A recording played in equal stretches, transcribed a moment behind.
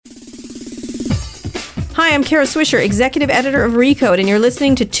Hi, I'm Kara Swisher, executive editor of Recode, and you're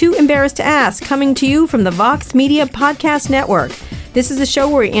listening to Too Embarrassed to Ask, coming to you from the Vox Media Podcast Network. This is a show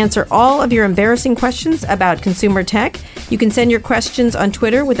where we answer all of your embarrassing questions about consumer tech. You can send your questions on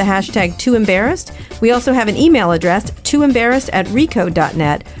Twitter with the hashtag TooEmbarrassed. We also have an email address,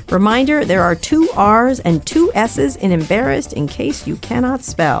 tooembarrassed@recode.net. Reminder, there are 2 R's and 2 S's in embarrassed in case you cannot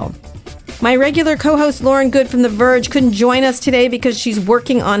spell. My regular co-host Lauren Good from The Verge couldn't join us today because she's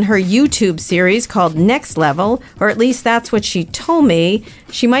working on her YouTube series called Next Level, or at least that's what she told me.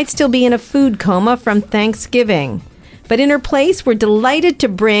 She might still be in a food coma from Thanksgiving. But in her place, we're delighted to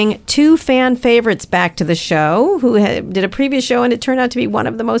bring 2 fan favorites back to the show who did a previous show, and it turned out to be one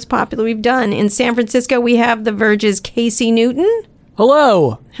of the most popular we've done. In San Francisco, we have The Verge's Casey Newton.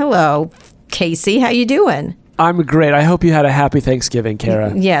 Hello. Hello, Casey. How you doing? I'm great. I hope you had a happy Thanksgiving,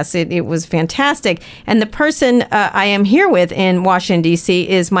 Kara. Yes, it was fantastic. And the person I am here with in Washington, D.C.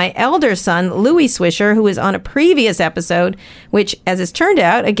 is my elder son, Louis Swisher, who is on a previous episode, which, as it's turned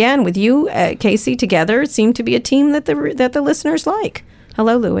out, again, with you, Casey, together, seemed to be a team that the listeners like.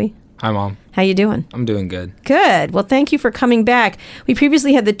 Hello, Louis. Hi, Mom. How you doing? I'm doing good. Good. Well, thank you for coming back. We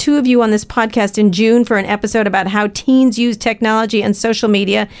previously had the 2 of you on this podcast in June for an episode about how teens use technology and social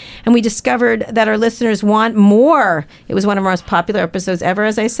media, and we discovered that our listeners want more. It was one of our most popular episodes ever,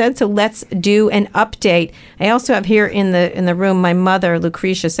 as I said, so let's do an update. I also have here in the room my mother,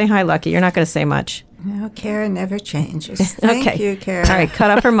 Lucretia. Say hi, Lucky. You're not going to say much. No, Kara never changes. Thank you, Kara. All right,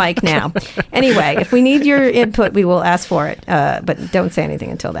 cut off her mic now. Anyway, if we need your input, we will ask for it, but don't say anything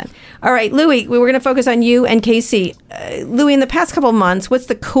until then. All right, Louis, we were going to focus on you and Casey. Louis, in the past couple of months, what's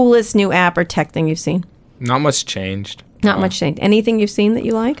the coolest new app or tech thing you've seen? Not much changed. Not much changed. Anything you've seen that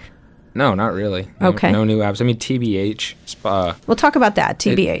you like? No, not really. Okay. No new apps. I mean, TBH. We'll talk about that,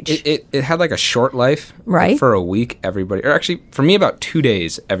 TBH. It had like a short life. Right. For a week, everybody, or actually, for me, about 2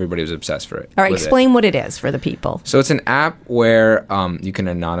 days, everybody was obsessed for it. All right, explain what it is for the people. So it's an app where you can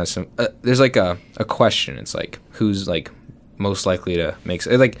there's like a question. It's like, who's like most likely to make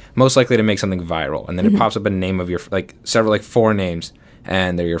something viral, and then it pops up a name of your several 4 names,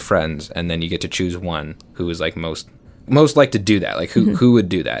 and they're your friends, and then you get to choose one who is like most like to do that, like who would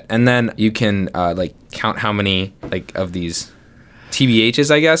do that, and then you can count how many of these TBHs,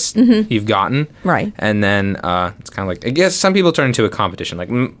 I guess, you've gotten, right? And then it's kind of like, I guess some people turn into a competition.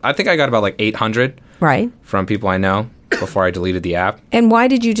 Like I think I got about 800 right from people I know before I deleted the app. And why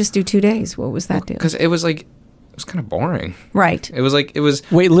did you just do 2 days? What was that deal? Because it was kind of boring. Right. It was.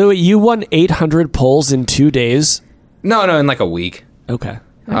 Wait, Louis, you won 800 polls in 2 days? No, in like a week. Okay.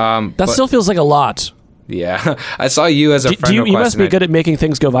 That still feels like a lot. Yeah, I saw you as a friend request. You must be good at making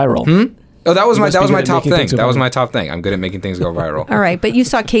things go viral. Oh, that was my top thing. That was my top thing. I'm good at making things go viral. All right, but you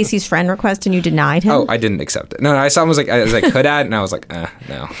saw Casey's friend request and you denied him? Oh, I didn't accept it. No, I saw him I was could add, and I was like,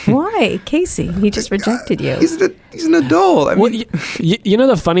 no. Why, Casey? He just rejected you. He's an adult. I mean, you know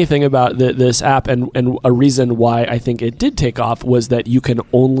the funny thing about this app, and a reason why I think it did take off was that you can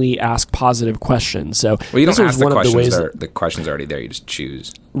only ask positive questions. So you don't ask the questions. The the questions are already there. You just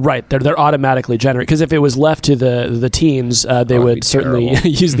choose. Right, they're automatically generated. Because if it was left to the teens, they would certainly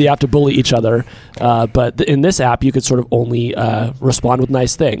use the app to bully each other. But in this app, you could sort of only respond with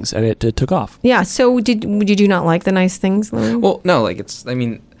nice things, and it took off. Yeah. So did you not like the nice things, Louis? Well, no.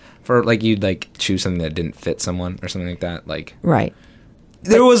 For you'd choose something that didn't fit someone or something like that. Right.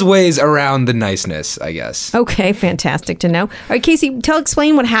 There was ways around the niceness, I guess. Okay, fantastic to know. All right, Casey,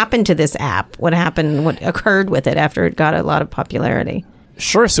 explain what happened to this app. What happened? What occurred with it after it got a lot of popularity?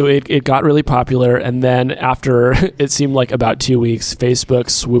 Sure. So it got really popular, and then after it seemed like about 2 weeks,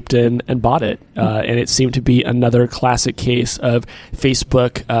 Facebook swooped in and bought it. And it seemed to be another classic case of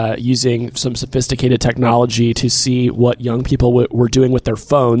Facebook using some sophisticated technology to see what young people were doing with their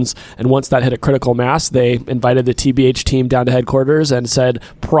phones. And once that hit a critical mass, they invited the TBH team down to headquarters and said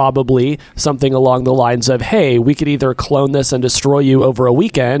probably something along the lines of, hey, we could either clone this and destroy you over a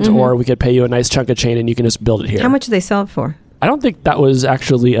weekend, or we could pay you a nice chunk of change and you can just build it here. How much did they sell it for? I don't think that was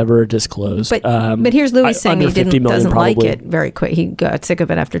actually ever disclosed. But here's Louis saying he doesn't probably. like it very quick. He got sick of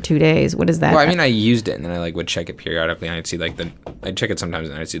it after 2 days. What is that? Well, I mean, I used it, and then I would check it periodically, and I'd see I'd check it sometimes,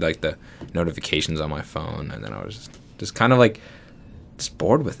 and I'd see the notifications on my phone, and then I was just kind of just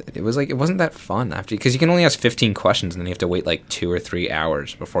bored with it. It was it wasn't that fun after, because you can only ask 15 questions, and then you have to wait 2 or 3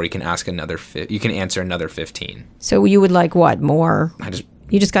 hours before you can ask you can answer another 15. So you would like what more?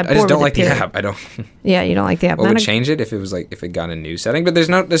 You just got bored. I just don't like the app. I don't. Yeah, you don't like the app. What would change it if it was if it got a new setting? But there's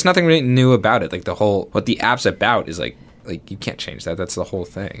nothing really new about it. What the app's about is you can't change that. That's the whole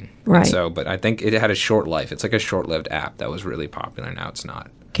thing. Right. And but I think it had a short life. It's a short-lived app that was really popular. Now it's not.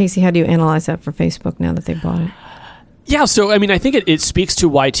 Casey, how do you analyze that for Facebook now that they bought it? Yeah, so I mean, I think it speaks to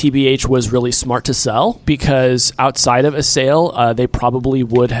why TBH was really smart to sell, because outside of a sale, they probably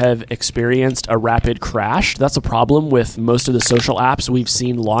would have experienced a rapid crash. That's a problem with most of the social apps we've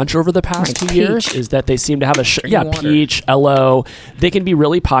seen launch over the past 2 years, is that they seem to have Peach, Elo. They can be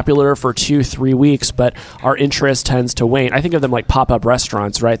really popular for 2-3 weeks, but our interest tends to wane. I think of them like pop-up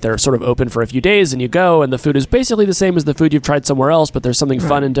restaurants, right? They're sort of open for a few days, and you go, and the food is basically the same as the food you've tried somewhere else, but there's something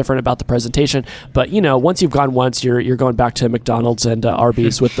fun and different about the presentation. But once you've gone once, you're going back to McDonald's and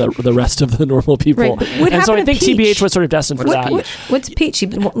Arby's with the rest of the normal people. Right. And so I think TBH was sort of destined for that. What's Peach?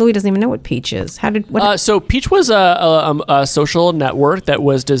 Louis doesn't even know what Peach is. So Peach was a social network that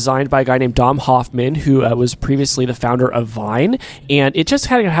was designed by a guy named Dom Hoffman, who was previously the founder of Vine, and it just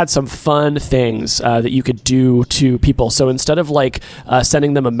had some fun things that you could do to people. So instead of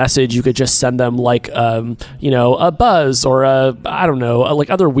sending them a message, you could just send them a buzz or like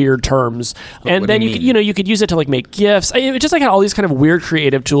other weird terms, and then you could use it to make gifts. It just had all these kind of weird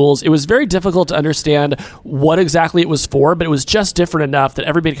creative tools. It was very difficult to understand what exactly it was for, but it was just different enough that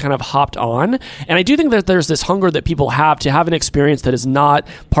everybody kind of hopped on. And I do think that there's this hunger that people have to have an experience that is not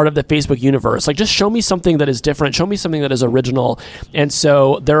part of the Facebook universe. Just show me something that is different. Show me something that is original. And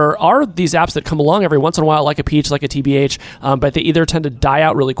so there are these apps that come along every once in a while, like a Peach, like a TBH, but they either tend to die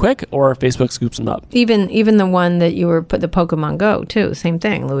out really quick or Facebook scoops them up. Even the one that you were the Pokemon Go too, same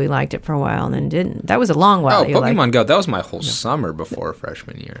thing. Louis liked it for a while and then didn't. That was a long while. Pokemon Go, that was my whole summer before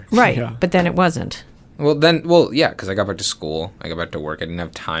freshman year. Right, but then it wasn't. Because I got back to school, I got back to work. I didn't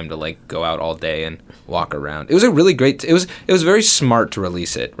have time to go out all day and walk around. It was a really great. It was very smart to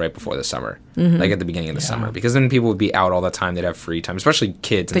release it right before the summer, at the beginning of the summer, because then people would be out all the time. They'd have free time, especially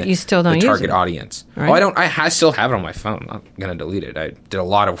kids. But you still don't use the target it. Audience. Right? Oh, I don't. I still have it on my phone. I'm not gonna delete it. I did a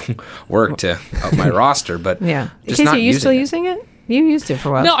lot of work to up my roster, but Casey, are you still using it? You used it for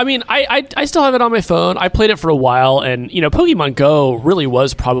a while. No, I mean, I still have it on my phone. I played it for a while, and, Pokemon Go really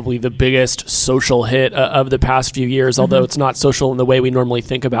was probably the biggest social hit of the past few years, although it's not social in the way we normally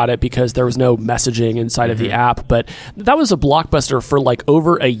think about it because there was no messaging inside of the app. But that was a blockbuster for,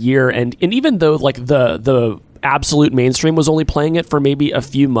 over a year, and even though, the absolute mainstream was only playing it for maybe a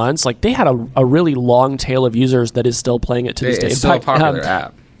few months, they had a really long tail of users that is still playing it to this day. It's still a popular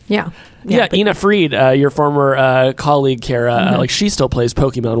app. Yeah, Ina Fried, your former colleague, Kara, she still plays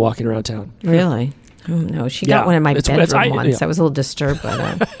Pokemon walking around town. Really? Oh, no, she got one in my bedroom once. I was a little disturbed by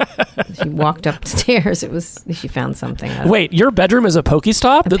that. She walked upstairs. She found something. Wait, your bedroom is a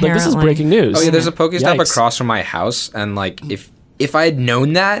Pokestop? This is breaking news. Oh, yeah, there's a Pokestop across from my house, and if I had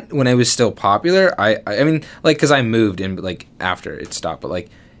known that when I was still popular, I mean, because I moved in after it stopped, but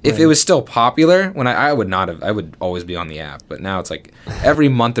if it was still popular, when I would not have, I would always be on the app. But now it's every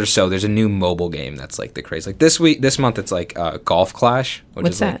month or so, there's a new mobile game that's the craze. This month it's Golf Clash.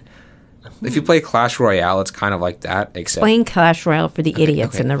 What's that? If you play Clash Royale, it's kind of like that. Except playing Clash Royale for the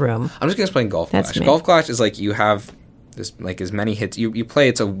idiots in the room. I'm just gonna explain Golf Clash. Golf Clash is you have this as many hits. You play.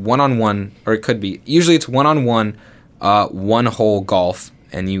 It's a 1-on-1, or it could be. Usually it's 1-on-1, one hole golf.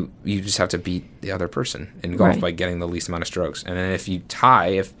 And you just have to beat the other person in golf by getting the least amount of strokes. And then if you tie,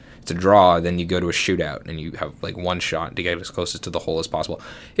 if it's a draw, then you go to a shootout and you have one shot to get as close to the hole as possible.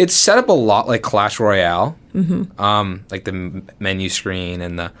 It's set up a lot like Clash Royale, the menu screen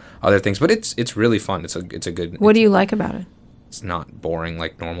and the other things. But it's really fun. It's a good. What do you like about it? It's not boring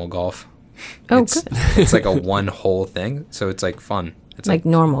like normal golf. Oh, good. It's a one hole thing, so it's fun. It's like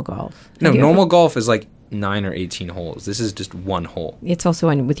normal golf. No, normal golf is 9 or 18 holes. This is just one hole. It's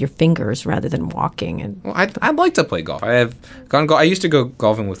also with your fingers rather than walking. Well, I'd like to play golf. I have gone golf. I used to go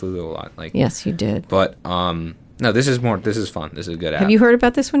golfing with Lulu a lot. Yes, you did. But no, this is fun. This is a good app. Have you heard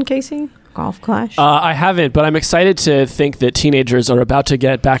about this one, Casey? Golf Clash? I haven't, but I'm excited to think that teenagers are about to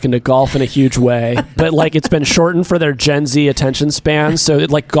get back into golf in a huge way. But it's been shortened for their Gen Z attention span, so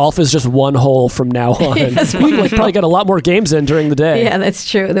golf is just one hole from now on. Yes, we probably get a lot more games in during the day. Yeah, that's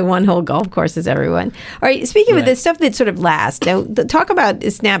true. The one hole golf courses, everyone. All right, speaking of the stuff that sort of lasts, now talk about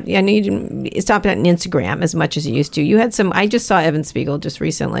Snap. I know you didn't stop on Instagram as much as you used to. You had some. I just saw Evan Spiegel just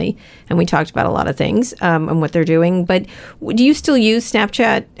recently, and we talked about a lot of things and what they're doing. But do you still use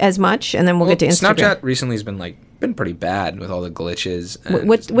Snapchat as much? And then we'll get to Instagram. Snapchat recently has been pretty bad with all the glitches.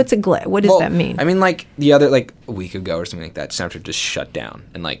 What's a glitch? What does that mean? I mean, the other a week ago or something like that, Snapchat just shut down,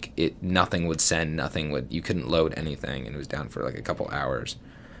 and nothing would send, you couldn't load anything, and it was down for a couple hours.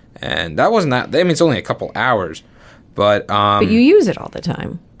 And that wasn't that. I mean, it's only a couple hours, but you use it all the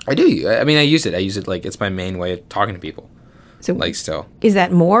time. I do. I mean, I use it. It's my main way of talking to people. So still. Is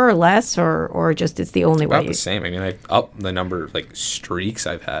that more or less, or just it's the only way? About the same. I mean, I've upped the number of streaks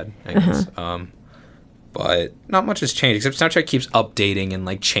I've had, I guess. But not much has changed, except Snapchat keeps updating and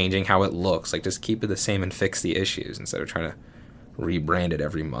like changing how it looks. Like just keep it the same and fix the issues instead of trying to rebrand it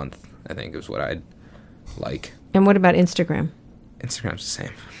every month, I think is what I'd like. And what about Instagram? Instagram's the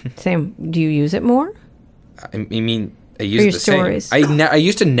same. Same. Do you use it more? I mean, I use it the stories. same. I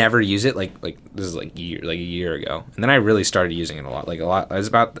used to never use it like this is like a year ago, and then I really started using it a lot. Like a lot. I was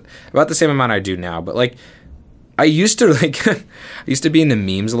about the same amount I do now, but like I used to I used to be into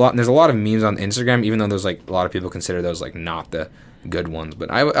memes a lot, and there's a lot of memes on Instagram, even though there's like a lot of people consider those like not the good ones.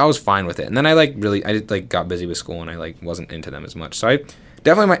 But I was fine with it, and then I got busy with school, and I like wasn't into them as much. So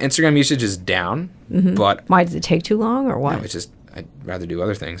definitely my Instagram usage is down. Mm-hmm. But why does it take too long, or what? No, it's just I'd rather do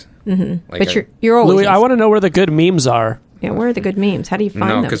other things. Mm-hmm. Like but you're always Louis. I want to know where the good memes are. Yeah, where are the good memes? How do you find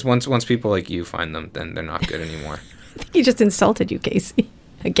them? No, because once people like you find them, then they're not good anymore. I think he just insulted you, Casey.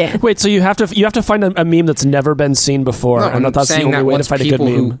 Again. Wait, so you have to find a meme that's never been seen before, and that's the only way to find a good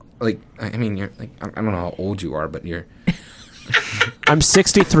meme. I mean, you're like, I don't know how old you are, but you're. I'm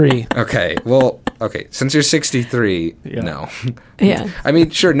 63. Okay, well, since you're 63, no. Yeah. I mean,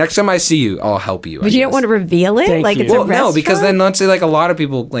 sure. Next time I see you, I'll help you. But you don't want to reveal it, Thank you. it's a restaurant? No, because then let's say like a lot of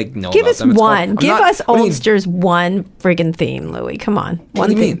people like know. Give about us them. one. Give us oldsters one friggin' theme, Louis. Come on, one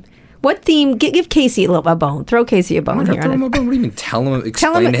theme. Mean? What theme? Give Casey a bone. Throw Casey a bone here. Throw him a bone. What do you mean?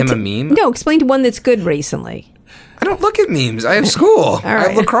 Explain to him a meme? No, explain to one that's good recently. I don't look at memes. I have school. I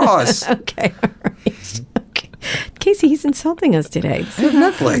have lacrosse. Okay, all right. Okay. Casey, he's insulting us today. I have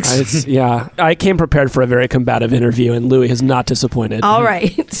Netflix. I came prepared for a very combative interview, and Louis has not disappointed. All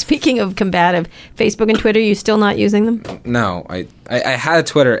right. Speaking of combative, Facebook and Twitter, you still not using them? No, I had a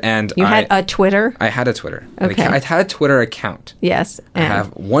Twitter, and you had a Twitter. I had a Twitter. Okay. I had a Twitter account. Yes. I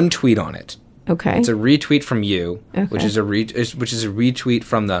have one tweet on it. Okay. It's a retweet from you, okay. which is a retweet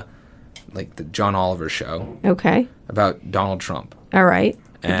from the John Oliver show. Okay. About Donald Trump. All right.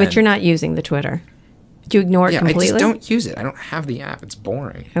 But you're not using the Twitter. Do you ignore it completely? I just don't use it. I don't have the app. It's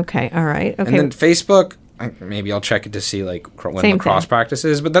boring. Okay. All right. Okay. And then Facebook, maybe I'll check it to see when the cross practice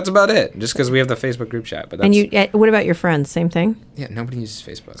is, but that's about it. Just because we have the Facebook group chat. But that's, what about your friends? Same thing? Yeah, nobody uses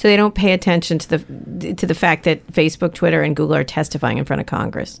Facebook. So they don't pay attention to the fact that Facebook, Twitter, and Google are testifying in front of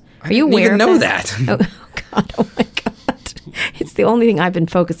Congress. Are you aware? I didn't even know that. Oh God! Oh my God! It's the only thing I've been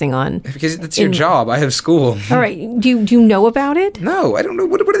focusing on. Because it's your job. I have school. All right. Do you know about it? No, I don't know.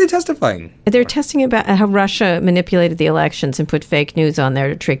 What are they testifying? They're testing about how Russia manipulated the elections and put fake news on there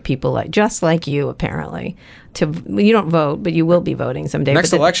to trick people just like you, apparently. You don't vote, but you will be voting someday.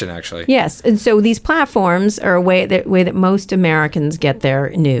 Next election, actually. Yes. And so these platforms are a way that most Americans get their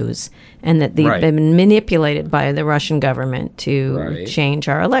news, and that they've been manipulated by the Russian government to change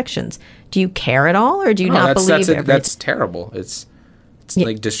our elections. Do you care at all, or do you not believe everything? That's terrible. It's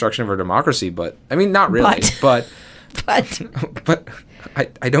like destruction of our democracy, but I mean, not really. But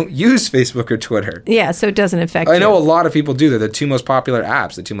I don't use Facebook or Twitter. Yeah, so it doesn't affect you. I know a lot of people do. They're the two most popular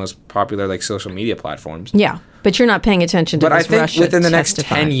apps, the two most popular social media platforms. Yeah, but you're not paying attention to this Russia. But I think within the next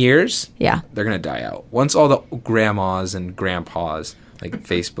 10 years, they're going to die out. Once all the grandmas and grandpas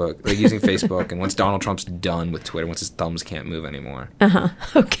using Facebook, and once Donald Trump's done with Twitter, once his thumbs can't move anymore.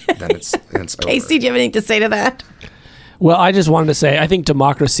 Okay. Then it's over. Casey, do you have anything to say to that? Well, I just wanted to say, I think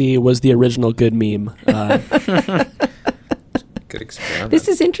democracy was the original good meme. Good experiment. This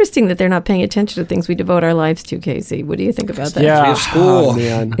is interesting that they're not paying attention to things we devote our lives to, Casey. What do you think about that? Yeah, we have school. Oh,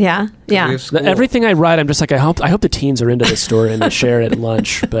 man. Yeah. Everything I write, I'm just like, I hope the teens are into this story and they share it at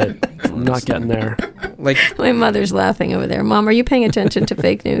lunch, but I'm not getting there. My mother's laughing over there. Mom, are you paying attention to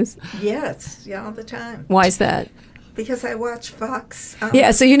fake news? Yes, all the time. Why is that? Because I watch Fox.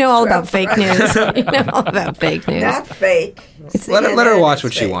 So you know all about fake news. You know all about fake news. Not fake. Let her watch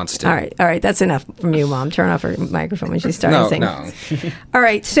what she wants to. All right. That's enough from you, Mom. Turn off her microphone when she's starting saying. No. All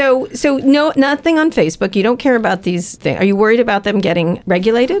right. So no, nothing on Facebook. You don't care about these things. Are you worried about them getting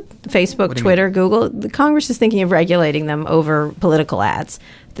regulated? Facebook, Twitter, Google. The Congress is thinking of regulating them over political ads.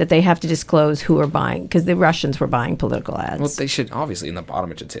 That they have to disclose who are buying, because the Russians were buying political ads. Well, they should, obviously, in the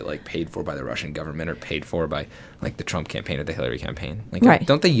bottom it should say, paid for by the Russian government or paid for by, the Trump campaign or the Hillary campaign.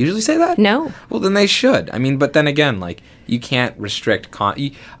 Don't they usually say that? No. Well, then they should. I mean, but then again, you can't restrict...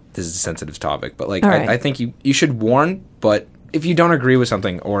 this is a sensitive topic, but, I think you should warn, but if you don't agree with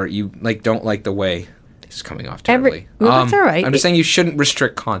something or you, don't like the way... It's coming off terribly. That's all right. I'm just saying you shouldn't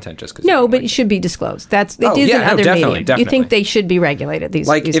restrict content just because. No, but it should be disclosed. Definitely. You think they should be regulated? These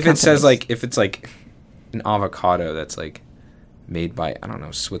if companies. It says if it's an avocado that's made by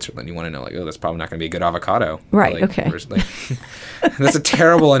Switzerland, you want to know that's probably not going to be a good avocado, right? Okay. That's a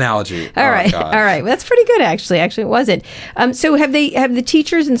terrible analogy. All right. Well, that's pretty good actually. Actually, it wasn't. So have the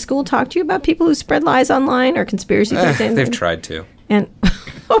teachers in school talked to you about people who spread lies online or conspiracy theories? They've tried to. And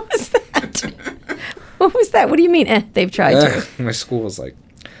what was that? What was that? What do you mean? They've tried to. My school was like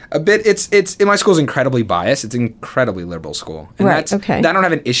a bit. It's my school's incredibly biased. It's an incredibly liberal school. And Right, That's, okay. I don't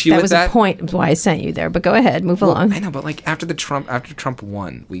have an issue That with was that. the point of why I sent you there. But go ahead, move along. I know, but like after Trump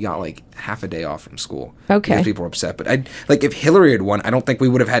won, we got like half a day off from school. Okay. Because people were upset. But if Hillary had won, I don't think we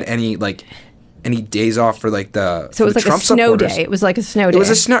would have had any days off for like the So it was like Trump a snow supporters. day. It was like a snow day. It was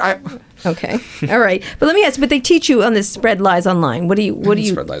a snow. Okay. All right. But let me ask. But they teach you on this spread lies online. What do you?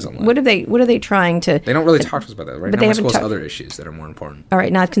 Spread lies online. What are they trying to? They don't really talk to us about that. Right but now, they my haven't school has talked- other issues that are more important. All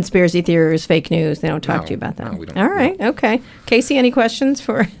right, not conspiracy theories, fake news. They don't talk No, to you about that. no, we don't. All right. Okay. Casey, any questions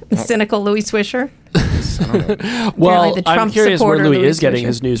for the cynical Louis Swisher? Well, the I'm Trump curious where supporter, Louis Louis is getting Swisher.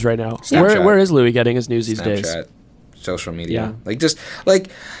 his news right now. Snapchat. Where is Louis getting his news these days? Snapchat, social media, Yeah. just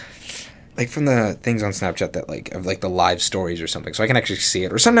from the things on Snapchat that of the live stories or something, so I can actually see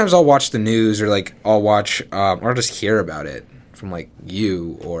it. Or sometimes I'll watch the news, or I'll watch, or I'll just hear about it from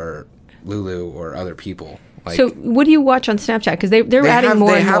you or Lulu or other people. So, what do you watch on Snapchat? Because they're adding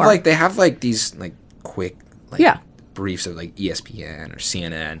more and more. They have these quick Yeah. briefs of ESPN or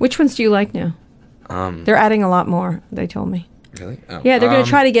CNN. Which ones do you like now? They're adding a lot more. They told me. Really? Oh. Yeah, they're going to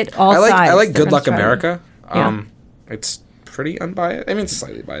try to get all sides. I like They're Good gonna Luck try to- America. Yeah. It's pretty unbiased. I mean, it's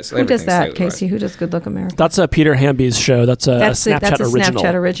slightly biased. Who does Everything's that, slightly Casey? biased. Who does Good Luck America? That's Peter Hamby's show. That's a Snapchat that's a original.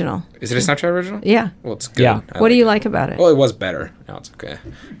 Snapchat original. Is it a Snapchat original? Yeah. Well, it's good. Yeah. What do you like about it? Well, it was better. Now it's okay.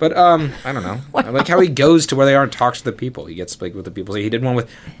 But I don't know. I like how he goes to where they are and talks to the people. He gets with the people. So he did one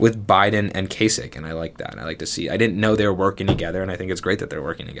with Biden and Kasich, and I like that. I like to see. I didn't know they were working together, and I think it's great that they're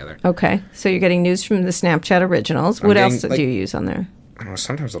working together. Okay. So you're getting news from the Snapchat originals. What getting, else do you use on there? I don't know.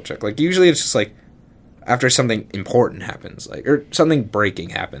 Sometimes I'll check. Usually it's just after something important happens, or something breaking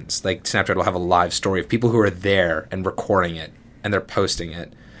happens, Snapchat will have a live story of people who are there and recording it, and they're posting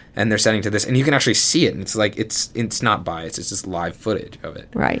it, and they're sending to this, and you can actually see it, and it's not biased, it's just live footage of it.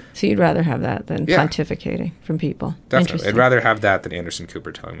 Right. So you'd rather have that than Yeah. pontificating from people. Definitely. Interesting. I'd rather have that than Anderson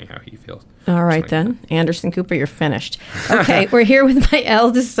Cooper telling me how he feels. All right, then. Anderson Cooper, you're finished. Okay, we're here with my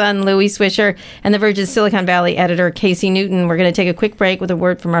eldest son, Louis Swisher, and the Verge's Silicon Valley editor, Casey Newton. We're going to take a quick break with a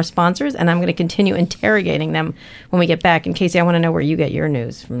word from our sponsors, and I'm going to continue interrogating them when we get back. And Casey, I want to know where you get your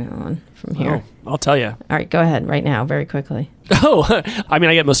news from now on, from here. I'll tell you. All right, go ahead right now, very quickly. Oh, I mean,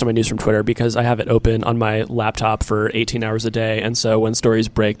 I get most of my news from Twitter because I have it open on my laptop for 18 hours a day. And so when stories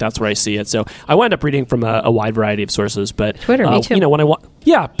break, that's where I see it. So I wind up reading from a wide variety of sources. But Twitter, me too. When I want,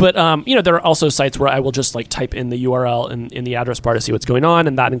 yeah, but there are also sites where I will just type in the URL in the address bar to see what's going on,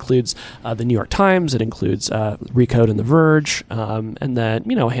 and that includes the New York Times. It includes Recode and The Verge, and then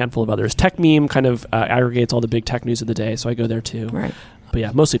a handful of others. Tech Meme kind of aggregates all the big tech news of the day, so I go there too. Right. But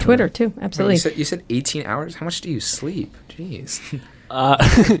yeah, mostly Twitter, too, absolutely. You said 18 hours? How much do you sleep? Jeez.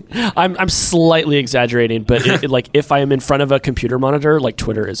 I'm slightly exaggerating, but if I am in front of a computer monitor,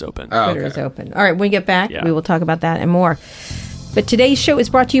 Twitter is open. Oh, Twitter is open. All right, when we get back, Yeah. we will talk about that and more. But today's show is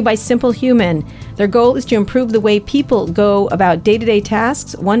brought to you by Simple Human. Their goal is to improve the way people go about day-to-day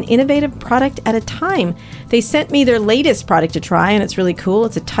tasks, one innovative product at a time. They sent me their latest product to try, and it's really cool.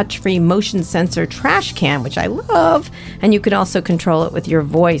 It's a touch-free motion sensor trash can, which I love, and you can also control it with your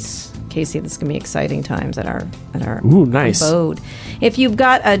voice. Casey, this is going to be exciting times at our Ooh, nice. abode. If you've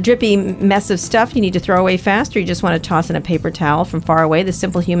got a drippy mess of stuff you need to throw away fast, or you just want to toss in a paper towel from far away, the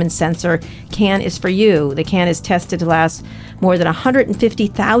Simple Human Sensor can is for you. The can is tested to last more than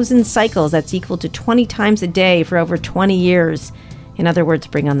 150,000 cycles. That's equal to 20 times a day for over 20 years. In other words,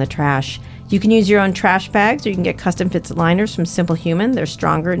 bring on the trash. You can use your own trash bags, or you can get custom fit liners from Simple Human. They're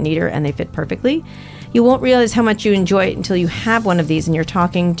stronger, neater, and they fit perfectly. You won't realize how much you enjoy it until you have one of these and you're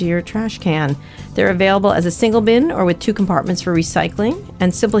talking to your trash can. They're available as a single bin or with 2 compartments for recycling.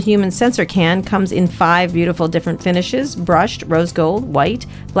 And Simple Human Sensor Can comes in 5 beautiful different finishes: brushed, rose gold, white,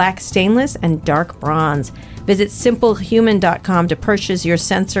 black stainless, and dark bronze. Visit simplehuman.com to purchase your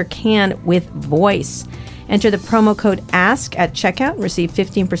sensor can with voice. Enter the promo code ASK at checkout and receive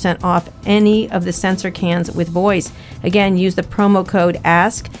 15% off any of the sensor cans with voice. Again, use the promo code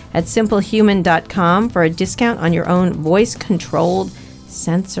ASK at simplehuman.com for a discount on your own voice-controlled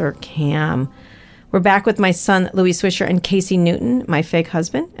sensor cam. We're back with my son, Louis Swisher, and Casey Newton, my fake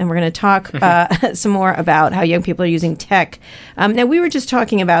husband, and we're going to talk some more about how young people are using tech. Now, we were just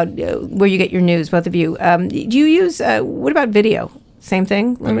talking about where you get your news, both of you. Do you use, what about video? Same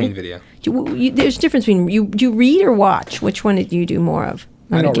thing? I mean video. There's a difference between, do you read or watch? Which one do you do more of?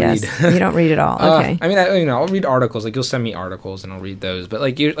 I don't read. You don't read at all. Okay. I mean, I'll read articles. You'll send me articles, and I'll read those. But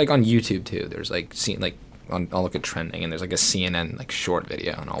on YouTube too, there's I'll look at trending, and there's a CNN short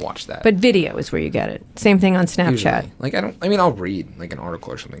video, and I'll watch that. But video is where you get it. Same thing on Snapchat. Usually. I'll read an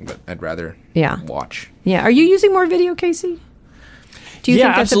article or something, but I'd rather Yeah. watch. Yeah. Are you using more video, Casey? Do you Yeah,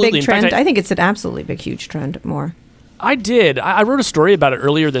 think that's a absolutely. big In fact, trend? I- I think it's an absolutely big, huge trend more. I did. I wrote a story about it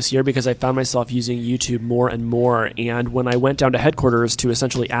earlier this year because I found myself using YouTube more and more. And when I went down to headquarters to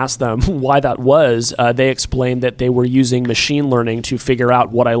essentially ask them why that was, they explained that they were using machine learning to figure out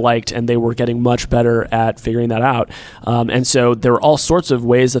what I liked, and they were getting much better at figuring that out. And so there are all sorts of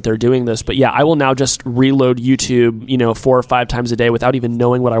ways that they're doing this. But yeah, I will now just reload YouTube, 4 or 5 times a day without even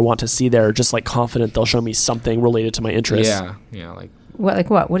knowing what I want to see there, just like confident they'll show me something related to my interests. Yeah, like What?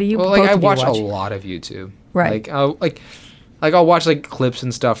 Like what? What do you? well, both like I of you watch a lot of YouTube. Right. Like I'll watch like clips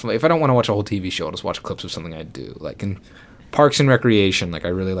and stuff. If I don't want to watch a whole TV show, I'll just watch clips of something I do. Like in Parks and Recreation, like I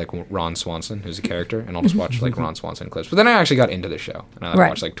really like Ron Swanson, who's a character, and I'll just watch like Ron Swanson clips. But then I actually got into the show, and I Right.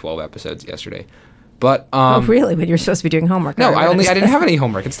 watched like 12 episodes yesterday. But Oh, really? When you're supposed to be doing homework? no, All right, I didn't have any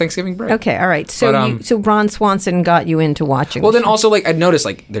homework. It's Thanksgiving break. Okay, all right. So, But, so Ron Swanson got you into watching. Well, the then show. also like I'd notice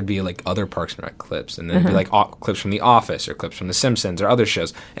like there'd be like other Parks and Rec clips, and then Uh-huh. it'd be like clips from The Office or clips from The Simpsons or other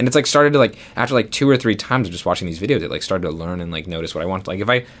shows, and it's like started to like after like 2 or 3 times of just watching these videos, it like started to learn and like notice what I want. Like if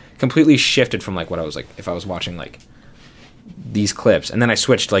I completely shifted from like what I was like, if I was watching like these clips, and then I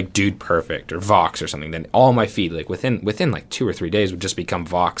switched to like Dude Perfect or Vox or something, then all my feed like within like 2 or 3 days would just become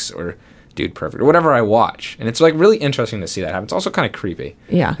Vox or Dude Perfect or whatever I watch, and it's like really interesting to see that happen. It's also kind of creepy,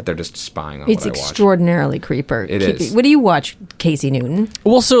 Yeah. that they're just spying on It's what I watch. extraordinarily creepy. It is. What do you watch, Casey Newton?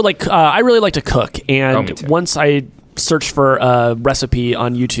 Well, so like I really like to cook, Oh, and me too. once I searched for a recipe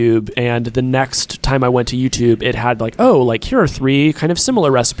on YouTube, and the next time I went to YouTube, it had like, oh, like here are 3 kind of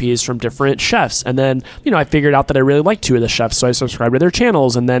similar recipes from different chefs, and then I figured out that I really like 2 of the chefs, so I subscribed to their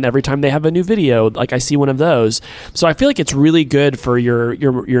channels, and then every time they have a new video, like I see one of those. So I feel like it's really good for your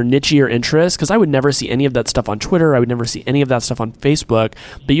nichier interest, because I would never see any of that stuff on Twitter. I would never see any of that stuff on Facebook.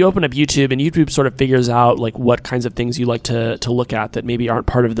 But you open up YouTube, and YouTube sort of figures out like what kinds of things you like to look at that maybe aren't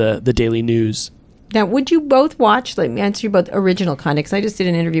part of the daily news. Now, would you both watch, let me answer you both, original content? Because I just did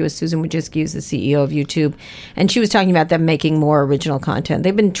an interview with Susan Wojcicki, who's the CEO of YouTube, and she was talking about them making more original content.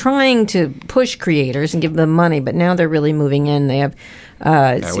 They've been trying to push creators and give them money, but now they're really moving in. They have...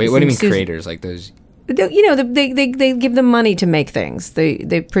 Wait, what do you mean Susan- creators? Like those... They give them money to make things.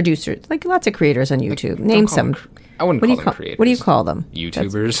 They producers, like lots of creators on YouTube. Name call some. them I wouldn't What do call you them call? creators. What do you call them?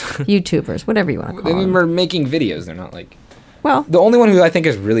 YouTubers. YouTubers, whatever you want to call them. They're making videos. They're not like... Well, The only one who I think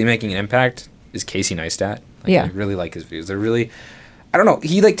is really making an impact is Casey Neistat. Yeah. I really like his videos. They're really... I don't know.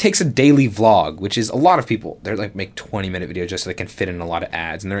 He like takes a daily vlog, which is a lot of people. They're like make 20-minute videos just so they can fit in a lot of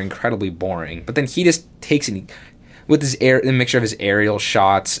ads, and they're incredibly boring. But then he just takes it with his a mixture of his aerial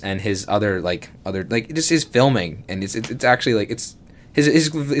shots and his other just his filming, and it's actually like it's his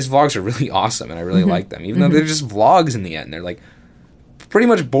vlogs are really awesome, and I really like them, even though they're just vlogs in the end. They're like pretty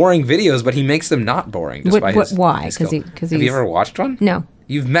much boring videos, but he makes them not boring. Just by his, why? his 'Cause skill. he- 'cause have you he's- ever watched one? no.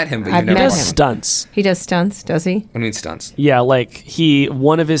 You've met him, but I've you've never met Does watched him. him. stunts. He does stunts, does he? What do you mean stunts? Yeah, like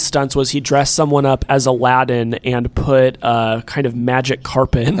one of his stunts was he dressed someone up as Aladdin and put kind of magic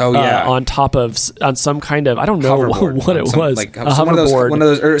carpet Oh, yeah. on top of on some kind of, I don't know Hoverboard. what it Some- was, like a some hoverboard, one of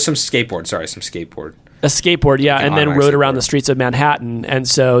those, or some skateboard. Sorry, some skateboard. a skateboard, yeah, Like an and then automatic rode around skateboard. the streets of Manhattan. And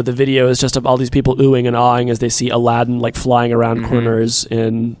so the video is just of all these people oohing and awing as they see Aladdin like flying around corners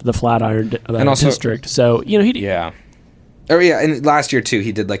in the Flatiron And also- district. So he Yeah. Oh yeah, and last year too,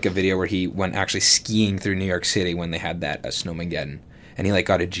 he did like a video where he went actually skiing through New York City when they had that Snowmageddon, and he like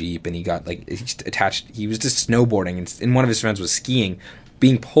got a Jeep and he got like he was just snowboarding, and one of his friends was skiing,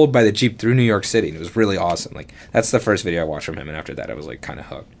 being pulled by the Jeep through New York City, and it was really awesome. Like that's the first video I watched from him, and after that I was like kind of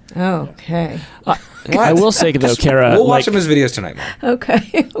hooked. Okay. I will say though, Kara, We'll watch like, some of his videos tonight, Mom.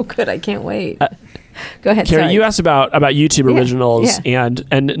 Okay. Oh, good. I can't wait. Go ahead. Kara, sorry. you asked about YouTube Yeah, originals,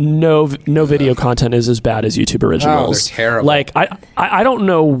 and no video content is as bad as YouTube originals. they're terrible. Like I don't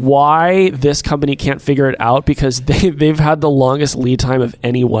know why this company can't figure it out, because they've had the longest lead time of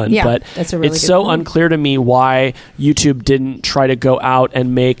anyone. Yeah, but that's a really it's good so point. unclear to me why YouTube didn't try to go out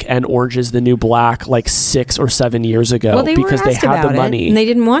and make an Orange Is the New Black like 6 or 7 years ago, well, they because were they asked had about the money. it, and they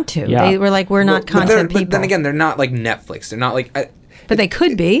didn't want to. Yeah. They were like, "We're not content people." But then again, they're not like Netflix. They're not like. But they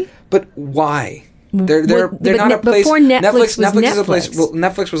could be. But why? They're But not a place. before Netflix was is a place. Netflix. Well,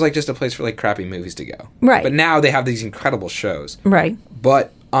 Netflix was like just a place for like crappy movies to go. Right. But now they have these incredible shows. Right.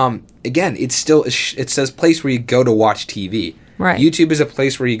 But again, it's still it says place where you go to watch TV. Right. YouTube is a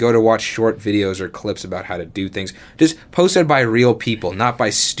place where you go to watch short videos or clips about how to do things, just posted by real people, not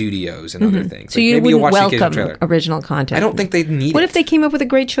by studios and other things. So Like, you maybe wouldn't watch the occasional welcome trailer. original content. I don't think they need What it. if they came up with a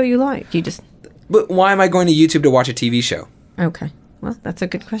great show you liked? You just But why am I going to YouTube to watch a TV show? okay. Well, that's a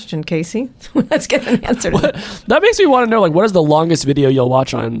good question, Casey. Let's get an answer. To that. That makes me want to know, like, what is the longest video you'll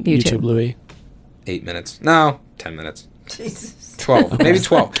watch on YouTube. YouTube, Louis? 8 minutes? No, 10 minutes. Jesus. 12, maybe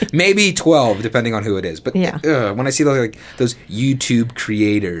 12, maybe 12, depending on who it is. But Yeah. When I see those YouTube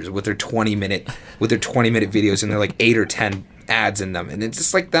creators with their 20-minute videos and they're like 8 or 10 ads in them, and it's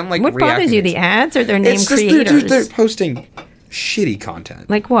just like them like What reacting. bothers you, the ads or their name It's just creators? they're posting shitty content.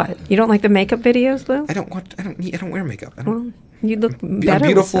 Like what? You don't like the makeup videos, Lou? I don't wear makeup. I don't, You look better. I'm with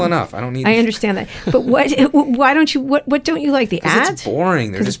beautiful some. enough. I don't need. I understand that, but why don't you? What don't you like? The ads? It's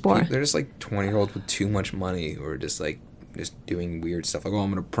boring. They're 'Cause just it's boring. They're just like 20-year-olds with too much money who are just doing weird stuff. Like, oh, I'm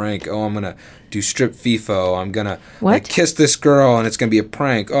gonna prank. Oh, I'm gonna do strip FIFO. I'm gonna What? kiss this girl, and it's gonna be a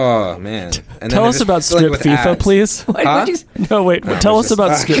prank. Oh man! And Tell us about Strip FIFA, please. What, Huh? what'd you s- No, wait. Tell us it's about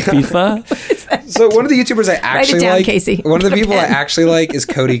just- Strip FIFA. So one of the YouTubers I actually down, like, Casey. one of the Get a people I pen. actually like is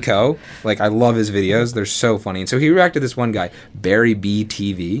Cody Ko. Like, I love his videos; they're so funny. And so he reacted to this one guy, Barry B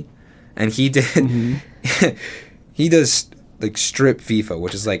TV, and he did he does like strip FIFA,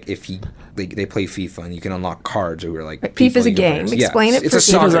 which is like if they play FIFA and you can unlock cards or like FIFA's a FIFA game. players. Explain it it's for a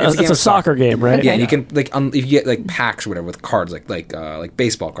soccer. people. It's a game It's a of soccer game, right? Yeah, Okay. you can if you get like packs or whatever with cards like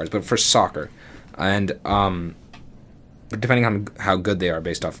baseball cards, but for soccer, and depending on how good they are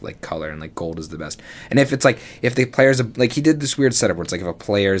based off like color, and like gold is the best. And if it's like if the players like he did this weird setup where it's like if a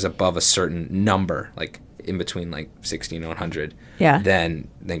player is above a certain number, like in between like 60 and 100, Yeah. then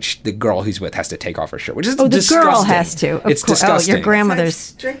the girl he's with has to take off her shirt, which is Oh, the disgusting. girl has to. Of It's course. disgusting. Oh, your grandmother's.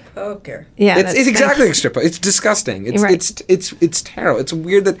 Strip poker. Yeah, It's exactly like strip. It's disgusting. It's Right. it's terrible. It's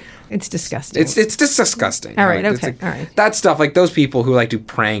weird that It's disgusting. it's just disgusting. All right, It's okay, all right. That stuff, like those people who like do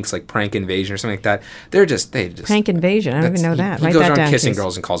pranks, like Prank Invasion or something like that. They just prank invasion. I don't even know that. He Write goes that around down, kissing Casey.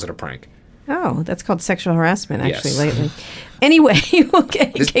 girls and calls it a prank. Oh, that's called sexual harassment, actually, Yes. lately. Anyway,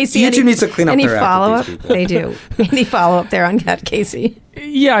 okay, This- Casey. YouTube needs to clean up any their act with follow-up? these people. They do. Any follow-up there on that, Casey?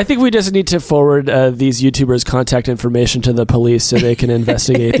 Yeah, I think we just need to forward these YouTubers' contact information to the police so they can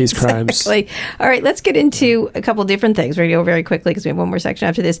investigate these crimes. Exactly. All right, let's get into a couple different things. We're going to go very quickly because we have one more section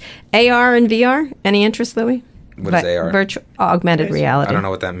after this. AR and VR. Any interest, Louis? What is AR? Virtual augmented reality. I don't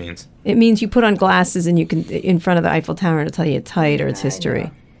know what that means. It means you put on glasses and you can, in front of the Eiffel Tower, and it'll tell you it's height or its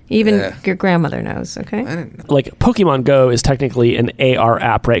history. Even Yeah. your grandmother knows, okay? I didn't know. Like Pokemon Go is technically an AR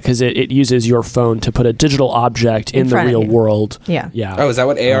app, right? Because it uses your phone to put a digital object in the front of real you. world. Yeah. Yeah. Oh, is that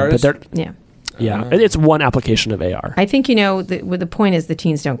what AR But is? they're Yeah. yeah, it's one application of AR. I think, the point is the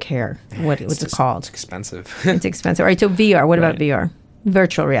teens don't care what it's It's called. expensive. It's expensive. All right, so VR. What about VR?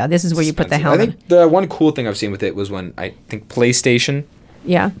 Virtual reality. This is where you put the Expensive. helmet. I think the one cool thing I've seen with it was when I think PlayStation,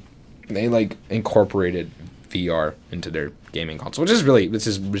 Yeah. they like incorporated VR into their gaming console, which is really this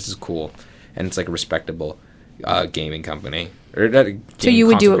is cool, and it's like a respectable gaming company. Or not a So gaming you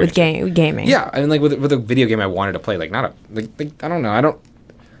would do console it with creation. gaming. Yeah, I mean, like with a video game I wanted to play, like not a like I don't know, I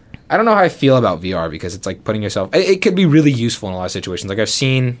don't know how I feel about VR because it's like putting yourself. It could be really useful in a lot of situations. Like I've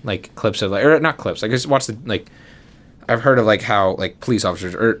seen like clips of like or not clips. Like I just watched the like. I've heard of like how like police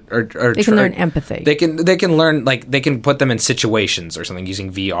officers or They can learn empathy. They can learn like they can put them in situations or something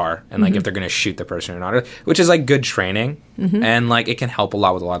using VR and like if they're gonna shoot the person or not, which is like good training and like it can help a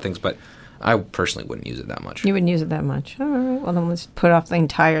lot with a lot of things. But I personally wouldn't use it that much. You wouldn't use it that much. All right. Well, then let's put off the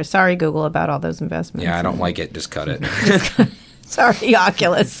entire. Sorry, Google, about all those investments. Yeah, I don't like it. Just cut it. Sorry,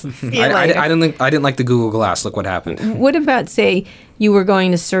 Oculus. See you later. I didn't like the Google Glass. Look what happened. What about, say, you were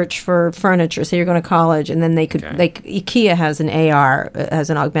going to search for furniture? Say you're going to college, and then they could, Okay. like IKEA has an AR, has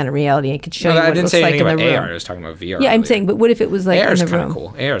an augmented reality. It could show No, you I what it didn't looks say like anything in about the room. AR. I was talking about VR. Yeah, I'm earlier. saying, but what if it was like AR in is the kind room? of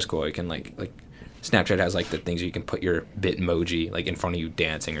cool. AR is cool. You can like Snapchat has like the things where you can put your Bitmoji like in front of you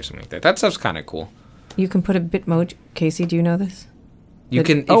dancing or something like that. That stuff's kind of cool. You can put a Bitmoji. Casey, do you know this? You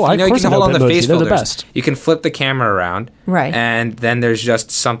can, Oh, you of course can I know hold on the Bitmoji. face They're the filters. best. You can flip the camera around, Right. And then there's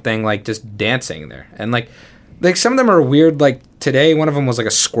just something like just dancing there, and like some of them are weird. Like today, one of them was like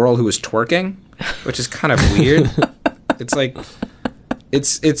a squirrel who was twerking, which is kind of weird. It's like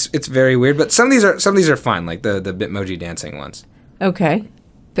it's very weird, but some of these are fine, like the Bitmoji dancing ones. Okay.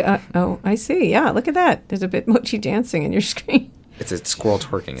 Oh, I see. Yeah, look at that. There's a Bitmoji dancing in your screen. It's a squirrel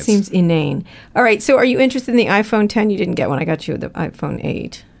twerking. It's, Seems inane. All right, so are you interested in the iPhone 10? You didn't get one. I got you the iPhone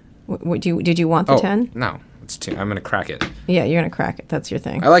 8. Did you want the 10? No, it's too. I'm gonna crack it. Yeah, you're going to crack it. That's your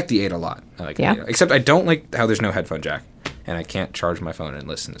thing. I like the 8 a lot. I like Yeah? the 8. Except I don't like how there's no headphone jack, and I can't charge my phone and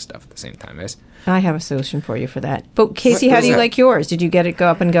listen to stuff at the same time. I have a solution for you for that. But Casey, What how is do you that? like yours? Did you get it go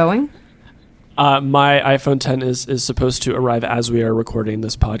up and going? My iPhone 10 is supposed to arrive as we are recording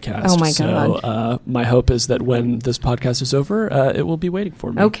this podcast. Oh, my So my hope is that when this podcast is over, it will be waiting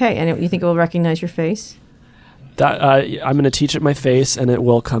for me. Okay, and you think it will recognize your face? That I'm going to teach it my face, and it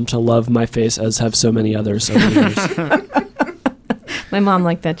will come to love my face, as have so many others over the years. My mom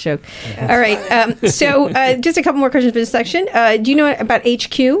liked that joke. All right, so just a couple more questions for this section. Do you know about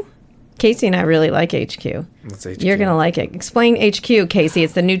HQ? Casey and I really like HQ. What's HQ? You're going to like it. Explain HQ, Casey.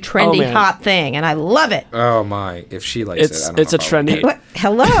 It's the new trendy, man. hot thing, and I love it. Oh my! If she likes it, I don't It's know a if I will. trendy. What?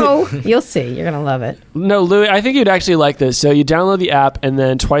 Hello? You'll see. You're going to love it. No, Louis, I think you'd actually like this. So you download the app, and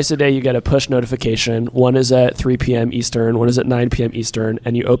then twice a day you get a push notification. One is at 3 p.m. Eastern, one is at 9 p.m. Eastern,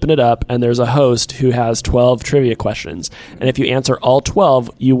 and you open it up, and there's a host who has 12 trivia questions. And if you answer all 12,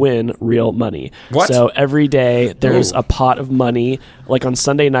 you win real money. What? So every day there's Ooh. a pot of money. Like on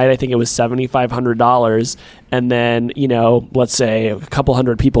Sunday night, I think it was $7,500. And then, let's say a couple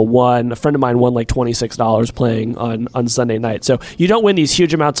hundred people won. A friend of mine won like $26 playing on Sunday night. So you don't win these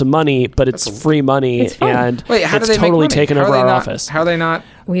huge amounts of money, but it's free money. It's fun. And Wait, how it's do they totally make money? taken How are over they our not- office. How are they not?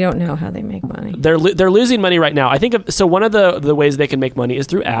 We don't know how they make money. They're losing money right now. I think so. One of the ways they can make money is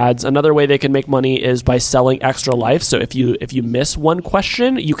through ads. Another way they can make money is by selling extra life. So if you miss one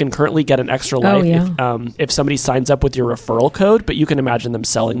question, you can currently get an extra life if somebody signs up with your referral code. But you can imagine them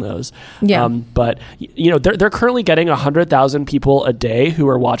selling those. Yeah. But they're currently getting 100,000 people a day who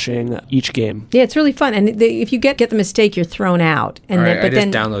are watching each game. Yeah, it's really fun. And if you get the mistake, you're thrown out. And All right, then, but I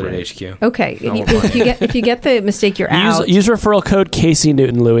just then downloaded HQ. okay, if you get the mistake, you're out. Use referral code Casey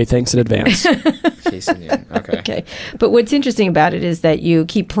Newton, Louis. Thanks in advance. Casey Newton. Okay. Okay, but what's interesting about it is that you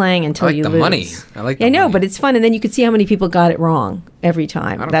keep playing until I like you the lose. money. I like the I know, money. but it's fun, and then you can see how many people got it wrong every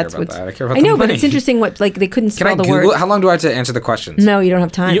time. I don't That's care about what's. that. I care about I the know, but money. it's interesting. What they couldn't Can I spell the Google? word. How long do I have to answer the questions? No, you don't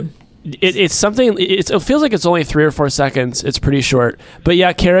have time. It's something. It feels like it's only 3 or 4 seconds. It's pretty short. But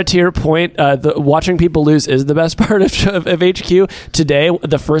yeah, Kara, to your point, watching people lose is the best part of HQ. Today,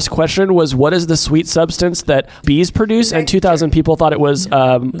 the first question was, "What is the sweet substance that bees produce?" And 2,000 people thought it was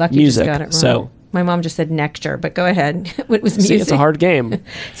Lucky music. just got it wrong. So. My mom just said nectar, but go ahead. What was music? See, it's a hard game.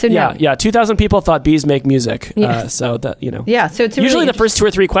 So no. Yeah. 2,000 people thought bees make music. Yes. So that Yeah, so it's Usually really the first 2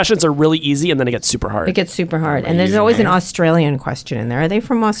 or 3 questions are really easy, and then it gets super hard. It gets super hard, and there's always an Australian question in there. Are they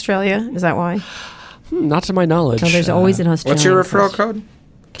from Australia? Is that why? Not to my knowledge. No, there's always an Australian. What's your referral question. code?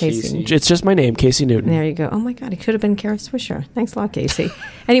 Casey. It's just my name, Casey Newton. There you go. Oh my God, it could have been Kara Swisher. Thanks a lot, Casey.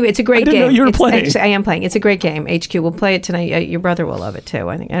 Anyway, it's a great I didn't game. know you were It's- playing. Actually, I am playing. It's a great game. HQ. We'll play it tonight. Your brother will love it too.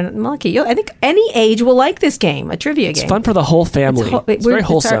 I think. And I'm lucky. I think any age will like this game. A trivia It's game. fun for the whole family. It's very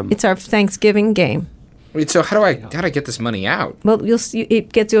wholesome. It's our Thanksgiving game. Wait, so how do I get this money out? Well, you'll see.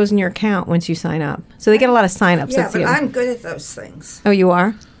 It goes in your account once you sign up. So they get a lot of sign-ups. Yeah, That's but the- I'm good at those things. Oh, you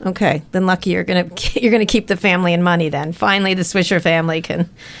are? Okay, then lucky you're gonna keep the family and money. Then finally, the Swisher family can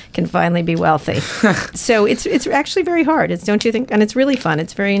finally be wealthy. So it's actually very hard. Don't you think? And it's really fun.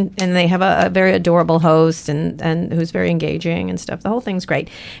 It's very and they have a very adorable host and who's very engaging and stuff. The whole thing's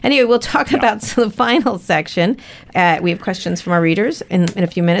great. Anyway, we'll talk about the final section. We have questions from our readers in a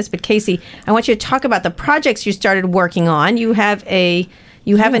few minutes. But Casey, I want you to talk about the projects you started working on. You have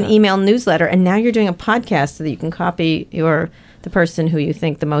an email newsletter, and now you're doing a podcast so that you can copy the person who you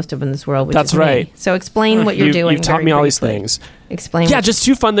think the most of in this world, which That's is me. right. So explain what you're doing. You've taught very me all these briefly. things. Explain. Yeah, just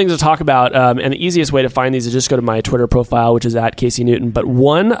 2 fun things to talk about. And the easiest way to find these is just go to my Twitter profile, which is at Casey Newton. But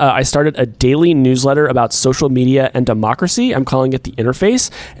one, I started a daily newsletter about social media and democracy. I'm calling it The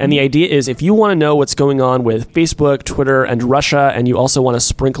Interface. And the idea is if you want to know what's going on with Facebook, Twitter, and Russia, and you also want a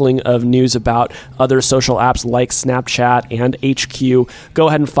sprinkling of news about other social apps like Snapchat and HQ, go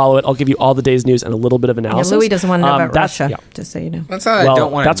ahead and follow it. I'll give you all the day's news and a little bit of Yeah, analysis. Louis doesn't want to know about that's- Russia, yeah. just so you know. That's not. Well, I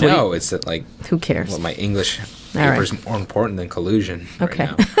don't want that's to what know. It's that like. Who cares? Well, my English All right. paper is more important than collusion. Okay.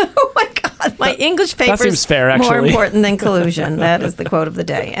 Right now. Oh my God, my English paper seems fair, more actually. important than collusion. That is the quote of the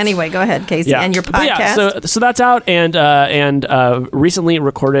day. Anyway, go ahead, Casey, and your But podcast. so that's out, and recently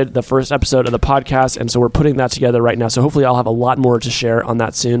recorded the first episode of the podcast, and so we're putting that together right now. So hopefully, I'll have a lot more to share on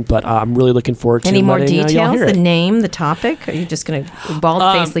that soon. But I'm really looking forward to Any more letting, y'all details? hear The it. name, the topic? Are you just going to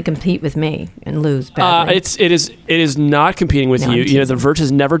bald-facedly compete with me and lose badly? It is not competing with No, you. I'm You know, teasing. The Verge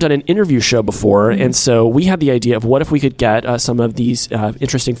has never done an interview show before, and so we had the idea of what if we could get some of these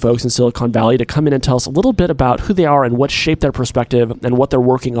interesting folks in Silicon Valley to come in and tell us a little bit about who they are and what shaped their perspective and what they're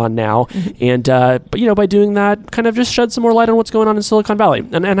working on now. And but by doing that, kind of just shed some more light on what's going on in Silicon Valley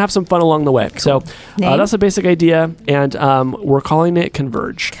and have some fun along the way. So Name? that's the basic idea, and we're calling it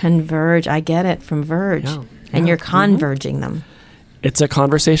Converge. Converge. I get it from Verge. Yeah. And you're converging them. It's a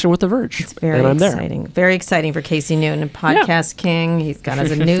conversation with the Verge, It's very and I'm there. exciting. Very exciting for Casey Newton, a podcast king. He's got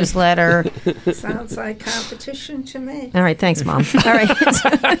his newsletter. Sounds like competition to me. All right, thanks, Mom. All right.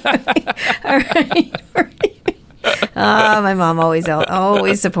 All right. My mom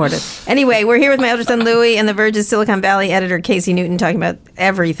always supported. Anyway, we're here with my elder son Louis and the Verge's Silicon Valley editor Casey Newton talking about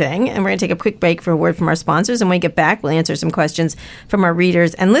everything. And we're going to take a quick break for a word from our sponsors. And when we get back, we'll answer some questions from our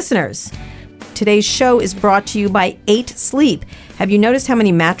readers and listeners. Today's show is brought to you by 8 Sleep. Have you noticed how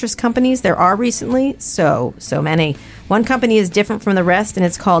many mattress companies there are recently? So many. One company is different from the rest, and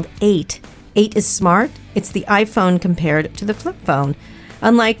it's called 8. 8 is smart. It's the iPhone compared to the flip phone.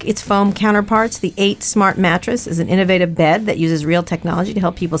 Unlike its foam counterparts, the 8 Smart Mattress is an innovative bed that uses real technology to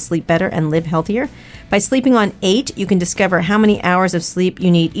help people sleep better and live healthier. By sleeping on 8, you can discover how many hours of sleep you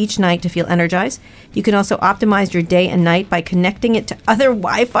need each night to feel energized. You can also optimize your day and night by connecting it to other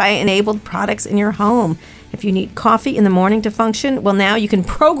Wi-Fi-enabled products in your home. If you need coffee in the morning to function, well, now you can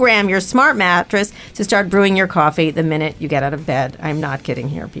program your smart mattress to start brewing your coffee the minute you get out of bed. I'm not kidding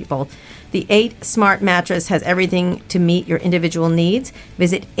here, people. The 8 Smart Mattress has everything to meet your individual needs.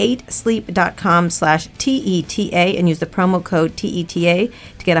 Visit 8sleep.com/TETA and use the promo code TETA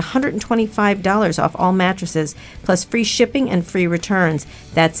to get $125 off all mattresses, plus free shipping and free returns.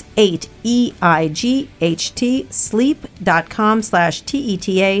 That's 8EIGHT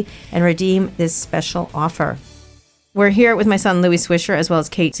sleep.com/TETA and redeem this special offer. We're here with my son, Louis Swisher, as well as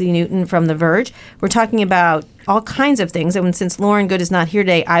Casey Newton from The Verge. We're talking about all kinds of things. And since Lauren Good is not here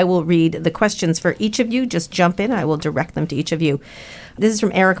today, I will read the questions for each of you. Just jump in. I will direct them to each of you. This is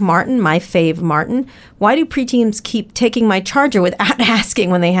from Eric Martin, my fave Martin. Why do preteens keep taking my charger without asking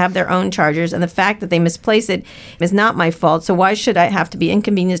when they have their own chargers? And the fact that they misplace it is not my fault. So why should I have to be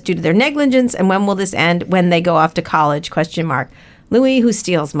inconvenienced due to their negligence? And when will this end? When they go off to college? ? Louis, who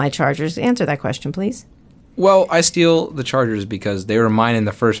steals my chargers? Answer that question, please. Well, I steal the chargers because they were mine in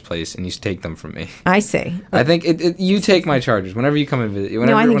the first place, and you take them from me. I see. I think you take my chargers whenever you come and visit.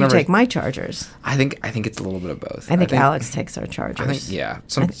 No, I think you take my chargers. I think it's a little bit of both. I think Alex takes our chargers. I think, yeah.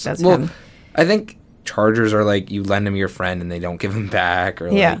 I I think chargers are like you lend them to your friend and they don't give them back,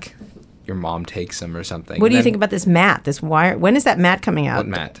 or like your mom takes them or something. What do you think about this mat, this wire? When is that mat coming out? What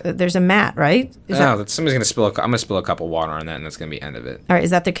mat? There's a mat, right? Somebody's going to spill I'm going to spill a cup of water on that, and that's going to be the end of it. All right,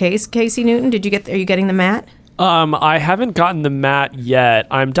 is that the case, Casey Newton? Are you getting the mat? I haven't gotten the mat yet.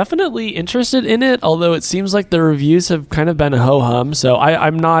 I'm definitely interested in it, although it seems like the reviews have kind of been ho-hum. So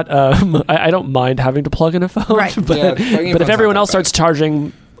I'm not. I don't mind having to plug in a phone. Right. But if everyone else starts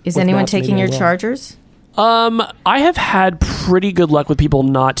charging, is anyone taking your chargers? I have had pretty good luck with people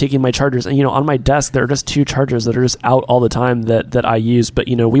not taking my chargers. And, on my desk, there are just 2 chargers that are just out all the time that I use. But,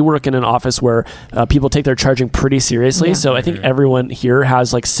 we work in an office where people take their charging pretty seriously. Yeah. So I think everyone here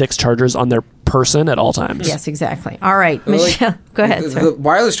has like 6 chargers on their person at all times. Yes, exactly. All right, Michelle, go ahead. The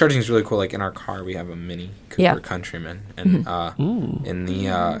wireless charging is really cool. Like in our car, we have a Mini Cooper Countryman, and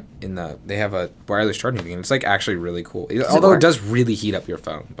they have a wireless charging thing. It's like actually really cool. Although it does really heat up your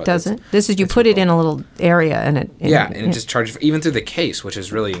phone. But does it? This is you put it in a little area and it. And it just charges even through the case, which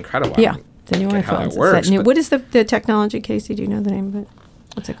is really incredible. Yeah, the new iPhone. How that works. What is the technology, Casey? Do you know the name of it?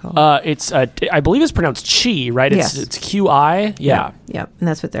 What's it called? It's I believe it's pronounced Qi, right? Yes. It's QI. Yeah. Yeah, and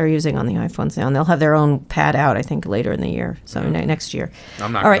that's what they're using on the iPhones now. And they'll have their own pad out, I think, later in the year. So next year.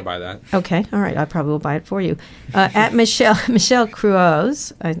 I'm not going to buy that. Okay. All right. I probably will buy it for you. At Michelle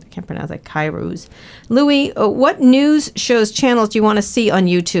Cruz, I can't pronounce that, Kairos. Louis, what news shows, channels do you want to see on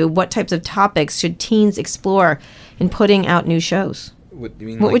YouTube? What types of topics should teens explore in putting out new shows? What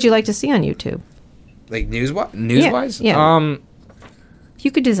would you like to see on YouTube? Like news-wise? Yeah. You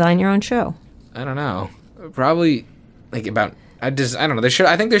could design your own show. I don't know. Probably like about I don't know.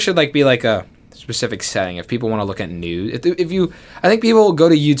 I think there should like be like a specific setting if people want to look at news. I think people go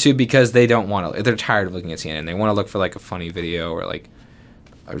to YouTube because they don't want to. They're tired of looking at CNN. They want to look for like a funny video or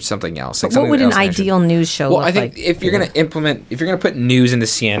something else. Like what would an ideal news show look like? Well, I think if you're going to put news into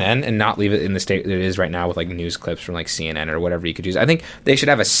CNN and not leave it in the state that it is right now with like news clips from like CNN or whatever you could use, I think they should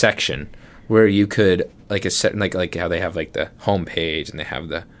have a section where you could like how they have like the homepage and they have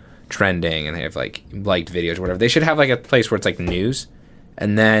the trending and they have like liked videos or whatever. They should have like a place where it's like news,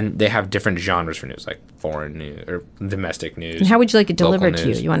 and then they have different genres for news, like foreign news or domestic news. And how would you like it delivered to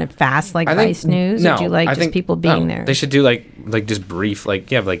you? You want it fast, like Vice News? No, or do you like just people being there? They should do like just brief, like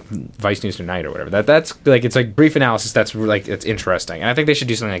Vice News Tonight or whatever. That's like it's like brief analysis. That's like it's interesting, and I think they should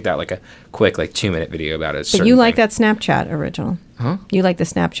do something like that, like a quick 2-minute video about it. But you like that Snapchat original? Huh? You like the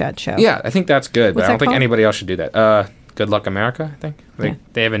Snapchat show? Yeah, I think that's good. But I don't think called? Anybody else should do that. Good Luck America, I think.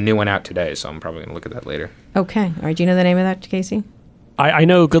 They have a new one out today, so I'm probably gonna look at that later. Okay. All right. Do you know the name of that, Casey? I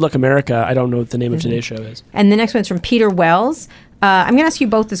know Good Luck America. I don't know what the name of today's show is. And the next one's from Peter Wells. I'm going to ask you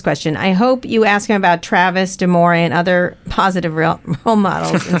both this question. I hope you ask him about Travis Demore and other positive role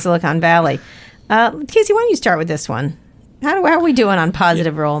models in Silicon Valley. Casey, why don't you start with this one? How are we doing on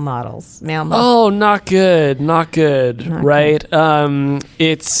positive role models, Mailma? Oh, not good, right?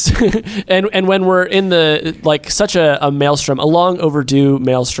 It's and when we're in the such a maelstrom, a long overdue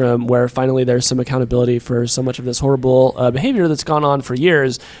maelstrom, where finally there's some accountability for so much of this horrible behavior that's gone on for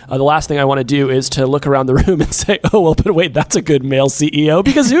years. The last thing I want to do is to look around the room and say, "Oh, well, but wait, that's a good male CEO,"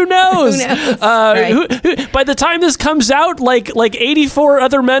 because who knows? Who knows? Right. By the time this comes out, like 84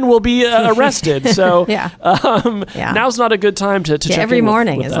 other men will be arrested. So now's not a good time to check every in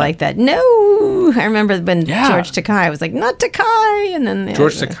morning with is that. like that. No, I remember when George Takei was like, "Not Takei," and then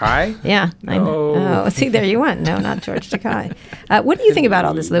George Takei? Yeah, I know. Oh, see, there you went. No, not George Takei. What do you think about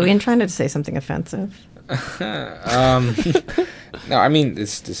all this, Louie? And trying to say something offensive. No, I mean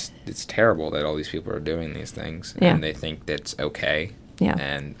it's terrible that all these people are doing these things and they think that's okay. Yeah.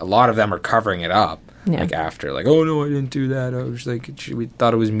 And a lot of them are covering it up. Yeah. Like after, like, oh no, I didn't do that. I was like, we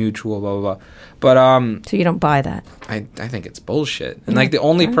thought it was mutual, blah blah blah. But so you don't buy that? I think it's bullshit. And like the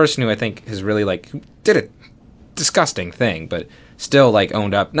only person who I think has really who did a disgusting thing, but still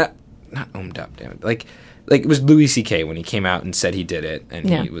owned up, not owned up, damn it. Like it was Louis C.K. when he came out and said he did it, and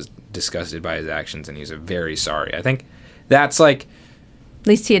he was disgusted by his actions, and he was very sorry. I think that's at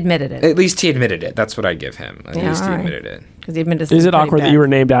least he admitted it. At least he admitted it. That's what I give him. At least he admitted it. Because he admitted. Is it awkward that you were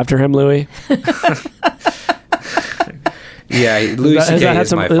named after him, Louis? Yeah, Louis C.K.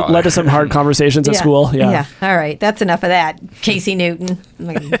 is my father. Led to some hard conversations at school. Yeah. All right, that's enough of that. Casey Newton.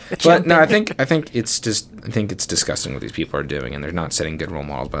 But no, I think it's disgusting what these people are doing, and they're not setting good role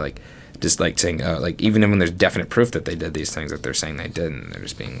models by saying even when there's definite proof that they did these things that they're saying they didn't, they're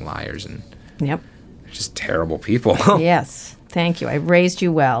just being liars and they're just terrible people. Yes. Thank you. I raised you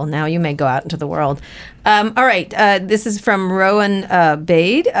well. Now you may go out into the world. All right. This is from Rowan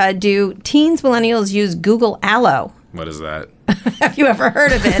Bade. Do teens, millennials use Google Allo? What is that? Have you ever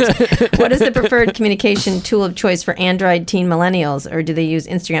heard of it? What is the preferred communication tool of choice for Android teen millennials? Or do they use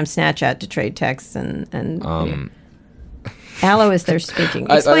Instagram, Snapchat to trade texts and Allo is their speaking.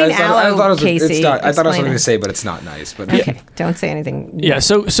 Explain Allo, Casey. I thought I was going to say, but it's not nice. But okay, don't say anything. Yeah,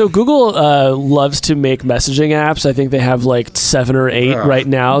 so Google loves to make messaging apps. I think they have 7 or 8 right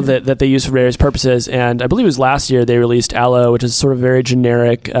now that they use for various purposes. And I believe it was last year they released Allo, which is sort of a very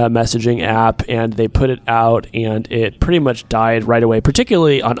generic messaging app. And they put it out, and it pretty much died right away,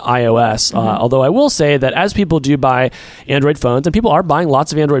 particularly on iOS. Although I will say that as people do buy Android phones, and people are buying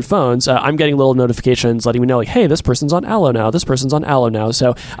lots of Android phones, I'm getting little notifications letting me know, hey, this person's on Allo now. This person's on Allo now.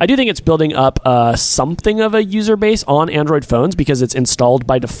 So I do think it's building up something of a user base on Android phones because it's installed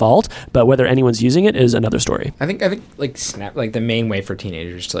by default, but whether anyone's using it is another story. I think the main way for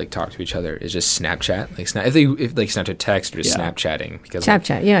teenagers to talk to each other is just Snapchat. If Snapchat text or just Snapchatting, because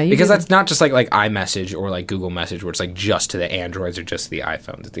Snapchat, because that's not just like iMessage or Google Message where it's just to the Androids or just to the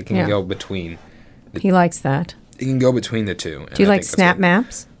iPhones. It can go between. He likes that. It can go between the two. Do you like Snap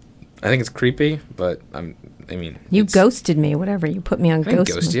Maps? I think it's creepy, but you ghosted me. Whatever, you put me on ghost. I didn't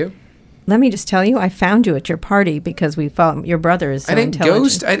ghost you. Let me just tell you, I found you at your party because we thought your brother is so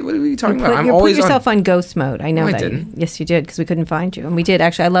intelligent. Ghost. What are you talking about? You put yourself on ghost mode. I know that. I didn't. Yes, you did, because we couldn't find you, and we did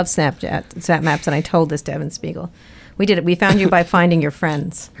actually. I love Snap Maps, and I told this to Evan Spiegel. We did it. We found you by finding your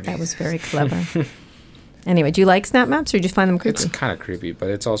friends. That was very clever. Anyway, do you like Snap Maps, or do you just find them creepy? It's kind of creepy,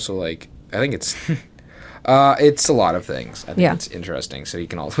 but it's also I think it's. It's a lot of things. I think it's interesting. So you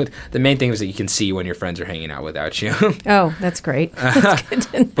can the main thing is that you can see when your friends are hanging out without you. Oh, that's great. That's good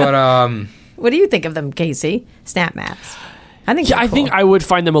to know. But what do you think of them, Casey? Snap Maps. I think I think I would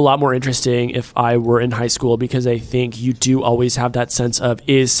find them a lot more interesting if I were in high school, because I think you do always have that sense of,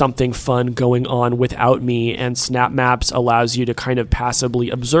 is something fun going on without me? And Snap Maps allows you to kind of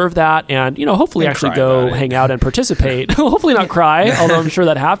passively observe that and, hopefully actually go hang out and participate. Hopefully not cry, although I'm sure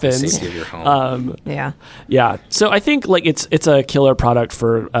that happens. Safety of your home. Yeah. So I think it's a killer product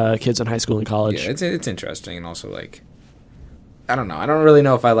for kids in high school and college. Yeah, it's interesting, and also I don't know. I don't really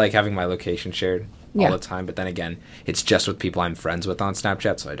know if I like having my location shared all the time, but then again, it's just with people I'm friends with on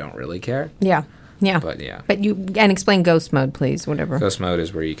Snapchat, so I don't really care. Yeah. But you explain ghost mode, please. Whatever. Ghost mode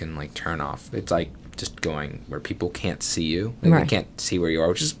is where you can turn off. It's just going where people can't see you. They can't see where you are,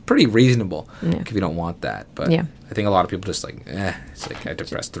 which is pretty reasonable if you don't want that. But I think a lot of people just I had to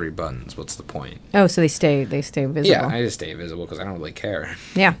press 3 buttons. What's the point? Oh, so they stay visible. Yeah, I just stay visible because I don't really care.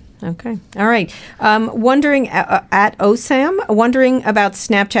 Yeah. Okay. All right. Wondering at OSAM, wondering about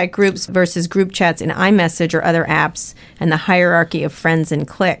Snapchat groups versus group chats in iMessage or other apps and the hierarchy of friends and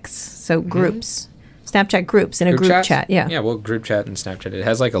cliques. So groups. Snapchat groups in a group chat. Yeah. Yeah, well, group chat and Snapchat, it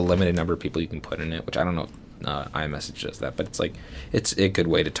has a limited number of people you can put in it, which I don't know if iMessage does that, but it's a good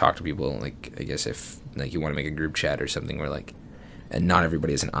way to talk to people. I guess if you want to make a group chat or something where and not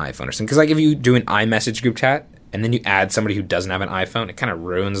everybody has an iPhone or something. Because if you do an iMessage group chat, and then you add somebody who doesn't have an iPhone, it kind of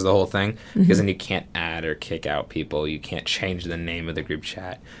ruins the whole thing because then you can't add or kick out people. You can't change the name of the group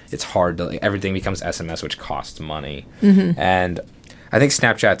chat. It's hard to, like, everything becomes SMS, which costs money. And I think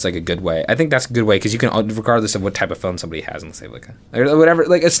Snapchat's like a good way. I think that's a good way because you can, regardless of what type of phone somebody has, and let's say like or whatever,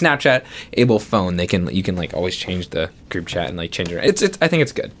 like a Snapchat able phone, you can like always change the group chat and like change it. I think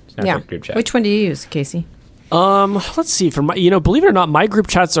it's good. Snapchat group chat. Which one do you use, Casey? Let's see. For my, believe it or not, my group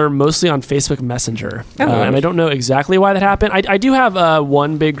chats are mostly on Facebook Messenger, Oh. and I don't know exactly why that happened. I do have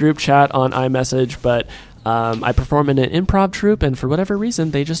one big group chat on iMessage, but I perform in an improv troupe, and for whatever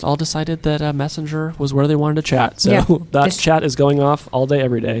reason, they just all decided that Messenger was where they wanted to chat. So Yeah. that chat is going off all day,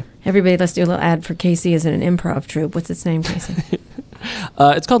 every day. Everybody, let's do a little ad for Casey as in an improv troupe. What's its name, Casey?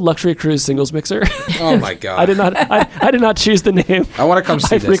 It's called Luxury Cruise Singles Mixer. Oh my god! I did not choose the name. I want to come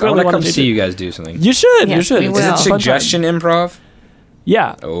see this. I frequently want to wanna come do see it. you guys do something. You should. Yes, you should. we It's will. a Is it fun time. suggestion improv?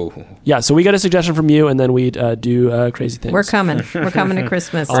 Yeah. Oh, Yeah. So we get a suggestion from you, and then we do crazy things. We're coming. We're coming to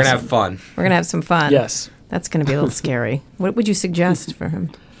Christmas. we're gonna have fun. We're gonna have some fun. Yes. That's gonna be a little scary. What would you suggest for him?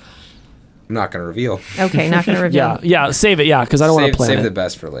 I'm not gonna reveal. Okay, not gonna reveal. Yeah. Save it. Yeah, because I don't want to plan Save it. the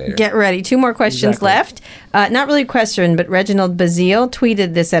best for later. Get ready. 2 more questions Exactly. left. Not really a question, but Reginald Bazile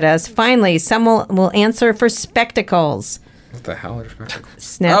tweeted this at us. Finally, someone will answer for spectacles. What the hell are spectacles?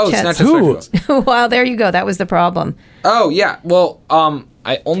 Snapchat. Oh, Snapchat Who? spectacles. Well, there you go. That was the problem. Oh yeah. Well,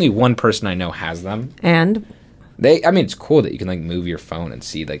 only one person I know has them. And It's cool that you can like move your phone and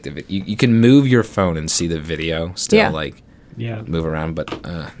see like you can move your phone and see the video still Yeah. like Yeah. move around. But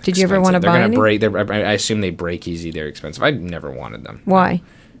Did you ever expensive. wanna They're buy gonna any? break. I assume they break easy. They're expensive. I never wanted them why?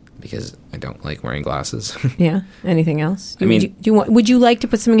 because I don't like wearing glasses. Yeah. Anything else? I mean- would you like to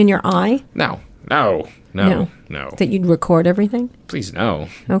put something in your eye No. that you'd record everything? Please no.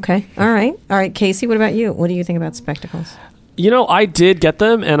 Okay. All right. Casey, what about you? What do you think about spectacles? I did get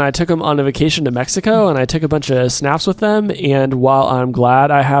them, and I took them on a vacation to Mexico, and I took a bunch of snaps with them. And while I'm glad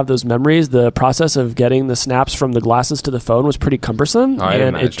I have those memories, the process of getting the snaps from the glasses to the phone was pretty cumbersome, I'd and it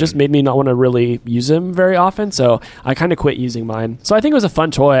imagine. just made me not want to really use them very often. So I kind of quit using mine. So I think it was a fun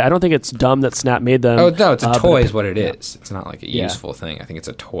toy. I don't think it's dumb that Snap made them. Oh no, it's a but toy is what it is. It's not like a Yeah. useful thing. I think it's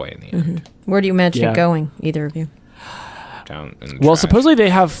a toy in the end. Where do you imagine Yeah. it going, either of you? Down in the Well, trash. supposedly they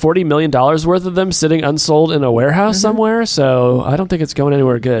have $40 million worth of them sitting unsold in a warehouse Mm-hmm. somewhere, so I don't think it's going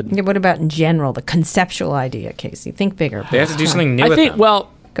anywhere good. Yeah, what about in general, the conceptual idea, Casey? Think bigger. They have to do something new I with think, them. well,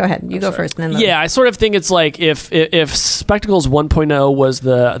 Go ahead. You go sorry. first, and then Lily. yeah, I sort of think it's like if Spectacles 1.0 was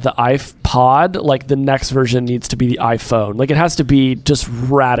the iPod, like the next version needs to be the iPhone. Like it has to be just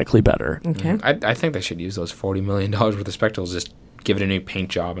radically better. Okay. I think they should use those $40 million worth of spectacles, just give it a new paint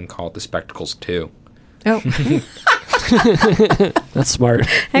job and call it the Spectacles 2. Oh, That's smart.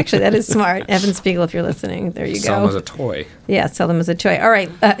 actually, that is smart. Evan Spiegel, if you're listening, there you Sell go. them as a toy. Yeah, sell them as a toy. All right,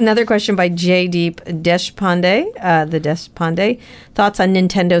 another question by J. Deep Deshpande, the Deshpande. Thoughts on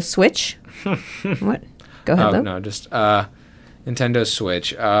Nintendo Switch? What? Go ahead, Oh, Lou. no, just Nintendo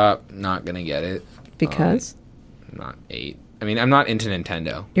Switch. Not going to get it. Because I'm not 8. I mean, I'm not into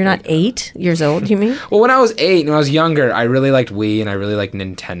Nintendo. you're not 8 years old, you mean? Well, when I was 8, when I was younger, I really liked Wii and I really liked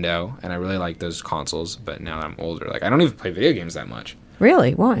Nintendo and I really liked those consoles. But now that I'm older, like I don't even play video games that much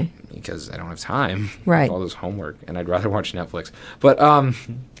Really? Why? because I don't have time. Right. With all this homework, and I'd rather watch Netflix. But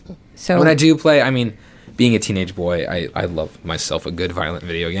So when I do play, I mean, being a teenage boy, I love myself a good violent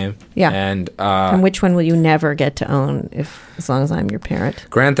video game. Yeah. And and which one will you never get to own as long as I'm your parent?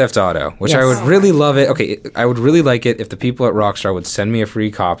 Grand Theft Auto, which I Yes. would really love it. Okay, I would really like it if the people at Rockstar would send me a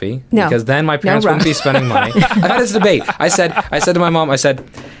free copy. No. Because then my parents No, wouldn't be spending money. I've had this debate. I said to my mom,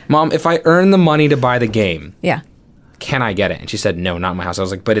 Mom, if I earn the money to buy the game, Yeah. can I get it? And she said, no, not in my house. I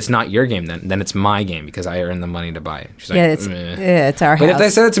was like, but it's not your game then. Then it's my game because I earned the money to buy it. She's like, Yeah, it's "Meh." it's our But house. if they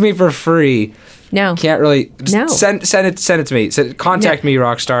send it to me for free, no. can't really just No. send it to me. Contact me,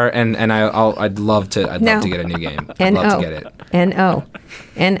 Rockstar, and I'd love to No. get a new game. I'd love to get it.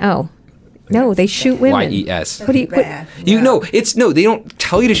 N-O. No, they shoot women. YES. What do you? What, Bad. You know, they don't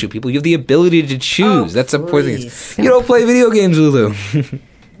tell you to shoot people. You have the ability to choose. Oh, That's the point. please. You don't play video games, Lulu.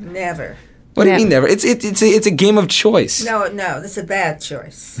 Never. What do you Never. mean never? It's a game of choice. No, that's a bad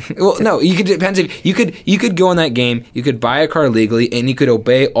choice. Well, no, you could depends if you could go in that game, you could buy a car legally and you could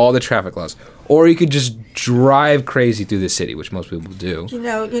obey all the traffic laws. Or you could just drive crazy through the city, which most people do. You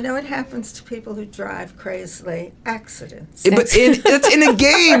know what happens to people who drive crazily? Accidents. But it's in a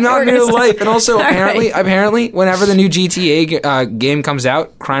game, not in real life. And also, apparently, whenever the new GTA game comes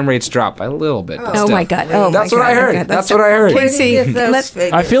out, crime rates drop by a little bit. but oh still. my God! Oh That's my what God. I heard. Okay, That's what I heard. Where do you get those let's-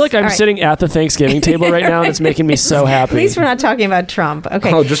 figures? I feel like I'm All right. sitting at the Thanksgiving table right now, and it's making me so happy. At least we're not talking about Trump.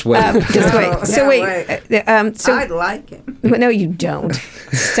 Okay. Oh, just wait. Just wait. No, So no, wait. wait. So I'd like it. no, you don't.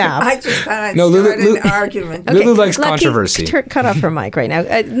 Stop. I just thought I'd No, start an argument. Lulu likes Lucky, controversy. Cut off her mic right now.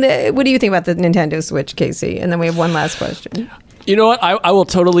 What do you think about the Nintendo Switch, Casey? And then we have one last question. You know what? I will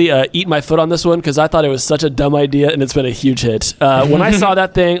totally eat my foot on this one because I thought it was such a dumb idea, and it's been a huge hit. When I saw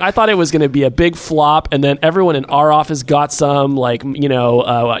that thing, I thought it was going to be a big flop, and then everyone in our office got some. Like,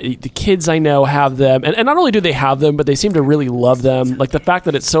 the kids I know have them, and not only do they have them, but they seem to really love them. Like, the fact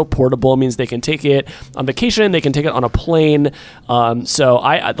that it's so portable means they can take it on vacation, they can take it on a plane. So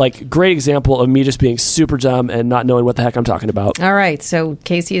I like, great example of me just being super dumb and not knowing what the heck I'm talking about. All right, so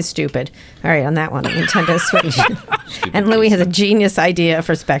Casey is stupid. All right, on that one, Nintendo Switch. And Louis has a genius idea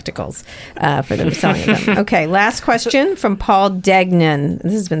for spectacles for them selling them. Okay, last question from Paul Degnan.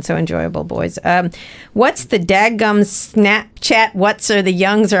 This has been so enjoyable, boys. What's the daggum Snapchat what's-er the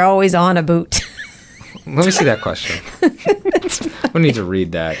youngs are always on a boot? Let me see that question. We need to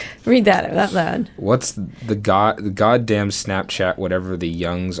read that. Read that out loud. What's the goddamn Snapchat, whatever the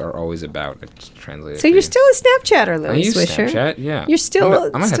youngs are always about? It's translated. So you're still a Snapchatter, I Louis use Swisher. Snapchat, yeah. You're still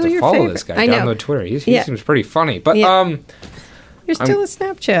I'm gonna have still to your follow favorite. this guy. I know. Download Twitter. He Yeah. seems pretty funny. But Yeah. You're still a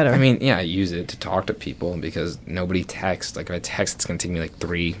Snapchatter. I mean, yeah, I use it to talk to people because nobody texts. Like, if I text, it's gonna take me like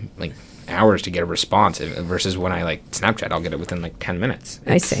 3 hours to get a response. Versus when I Snapchat, I'll get it within 10 minutes.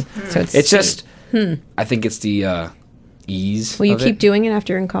 I see. So It's just. I think it's the ease. Will you of keep it. doing it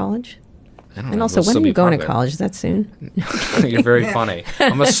after you're in college? I don't know. And also, It'll when still are you be going to popular. college? Is that soon? You're very funny.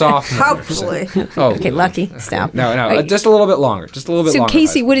 I'm a sophomore. Hopefully. Oh, Okay, lucky. Stop. No, All right. just a little bit longer. Just a little bit So, longer.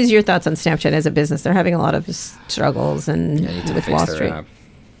 Casey, what is your thoughts on Snapchat as a business? They're having a lot of struggles and need to with fix Wall their Street. app.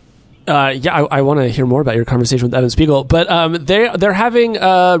 I want to hear more about your conversation with Evan Spiegel, but they're having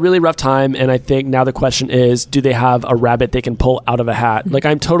a really rough time, and I think now the question is, do they have a rabbit they can pull out of a hat? Like,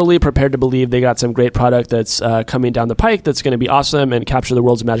 I'm totally prepared to believe they got some great product that's coming down the pike that's going to be awesome and capture the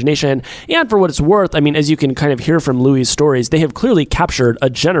world's imagination. And for what it's worth, I mean, as you can kind of hear from Louis' stories, they have clearly captured a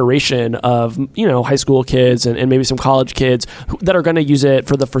generation of high school kids and maybe some college kids that are going to use it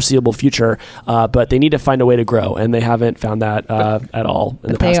for the foreseeable future. But they need to find a way to grow, and they haven't found that at all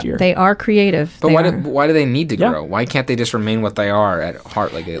in the past year. They are creative. But They why are. why do they need to Yeah. grow? Why can't they just remain what they are at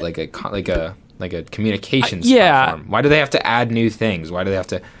heart, like a communications yeah. platform? Why do they have to add new things? Why do they have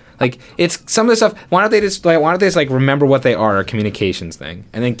to it's some of the stuff? Why don't they just remember what they are, a communications thing,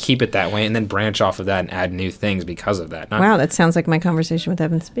 and then keep it that way, and then branch off of that and add new things because of that? Wow, that sounds like my conversation with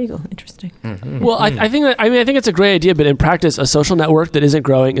Evan Spiegel. Interesting. Well, I think it's a great idea, but in practice, a social network that isn't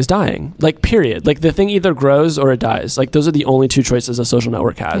growing is dying. Like, period. Like, the thing either grows or it dies. Like, those are the only two choices a social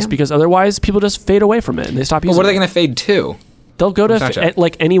network has, Yeah. because otherwise people just fade away from it and they stop But using what are they it. going to fade to? They'll go to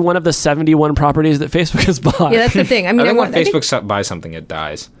Snapchat. any one of the 71 properties that Facebook has bought. Yeah, that's the thing. I mean, I think when I think- Facebook buys something, it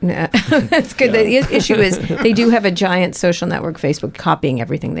dies. Yeah. That's good. The issue is they do have a giant social network, Facebook, copying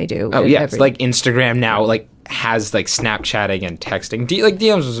everything they do. Oh yeah, it's like Instagram now has Snapchatting and texting.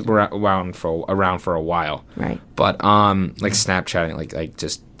 DMs was around for a while. Right. But Snapchatting, like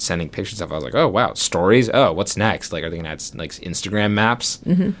just sending pictures of. I was like, oh wow, stories. Oh, what's next? Like, are they gonna add Instagram maps?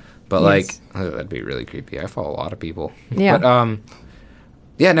 Mm-hmm. But Yes. that'd be really creepy. I follow a lot of people. Yeah. But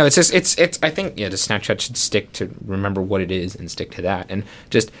yeah, no, it's just it's. I think the Snapchat should stick to remember what it is and stick to that. And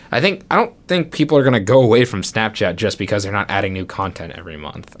just I don't think people are gonna go away from Snapchat just because they're not adding new content every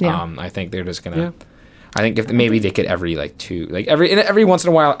month. Yeah. I think they're just gonna. Yeah. I think if maybe they could every every once in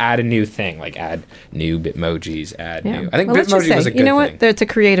a while add a new thing, like add new Bitmojis, add Yeah. new. I think Well, let's just Bitmoji was say, a good you know thing. what? It's a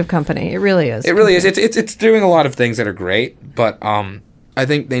creative company. It really is. It really is. It's doing a lot of things that are great, but I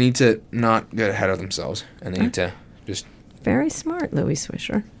think they need to not get ahead of themselves, and they need to just. Very smart, Louis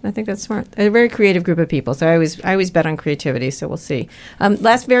Swisher. I think that's smart. A very creative group of people. So I always bet on creativity. So we'll see.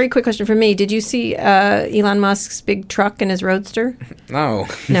 Last very quick question for me. Did you see Elon Musk's big truck and his roadster? No.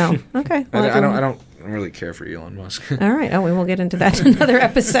 No. Okay. Well, I everyone- don't really care for Elon Musk. All right. Oh, we will get into that in another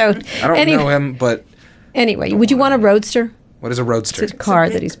episode. I don't know him, but Anyway, would you want a roadster? what is a roadster? It's a car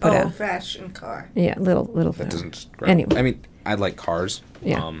that he's put out. Old-fashioned car. Yeah, little. That doesn't. Anyway. I mean, I like cars.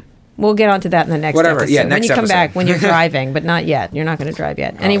 Yeah. We'll get onto that in the next Whatever. episode. Yeah, when next you come episode. back, when you're driving, but not yet. You're not going to drive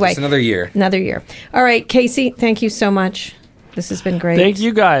yet. Anyway, It's another year. Another year. All right, Casey, thank you so much. This has been great. Thank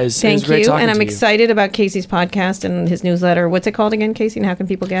you guys. It was Thank great you. talking And I'm to you. excited about Casey's podcast and his newsletter. What's it called again, Casey? And how can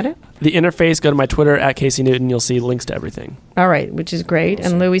people get it? The Interface, go to my Twitter at Casey Newton. You'll see links to everything. All right, which is great.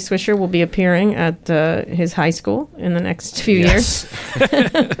 And Louis Swisher will be appearing at his high school in the next few years.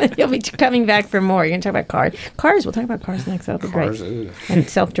 He'll be coming back for more. You're going to talk about cars. Cars, we'll talk about cars next. That'll be Cars. great. Ugh. And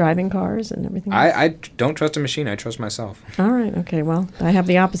self-driving cars and everything else. I don't trust a machine. I trust myself. All right, okay. Well, I have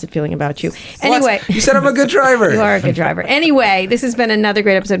the opposite feeling about you. Anyway. What? You said I'm a good driver. You are a good driver. Anyway, this has been another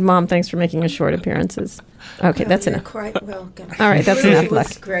great episode. Mom, thanks for making us short appearances. Okay, that's You're enough. quite welcome. All right, that's It enough,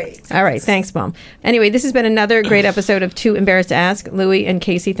 was Luck. great. All right, thanks, Mom. Anyway, this has been another great episode of Too Embarrassed to Ask. Louie and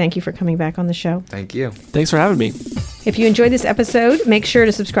Casey, thank you for coming back on the show. Thank you. Thanks for having me. If you enjoyed this episode, make sure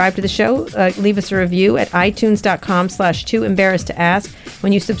to subscribe to the show. Leave us a review at itunes.com/Too Embarrassed to Ask.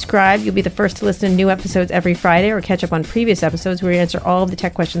 When you subscribe, you'll be the first to listen to new episodes every Friday or catch up on previous episodes where we answer all of the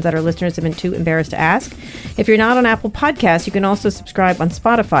tech questions that our listeners have been too embarrassed to ask. If you're not on Apple Podcasts, you can also subscribe on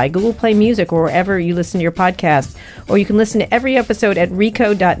Spotify, Google Play Music, or wherever you listen to your podcasts. Or you can listen to every episode at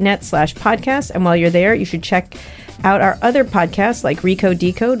recode.net/podcast. And while you're there, you should check out our other podcasts like Recode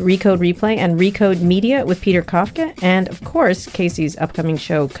Decode, Recode Replay, and Recode Media with Peter Kafka, and of course, Casey's upcoming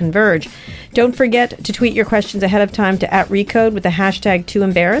show, Converge. Don't forget to tweet your questions ahead of time to @Recode with the hashtag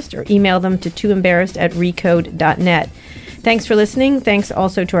 #TooEmbarrassed, or email them to tooembarrassed@recode.net. Thanks for listening. Thanks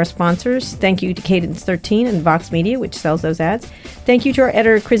also to our sponsors. Thank you to Cadence 13 and Vox Media, which sells those ads. Thank you to our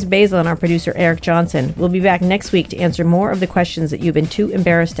editor, Chris Basil, and our producer, Eric Johnson. We'll be back next week to answer more of the questions that you've been too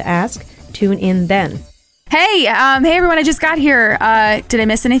embarrassed to ask. Tune in then. Hey everyone, I just got here. Did I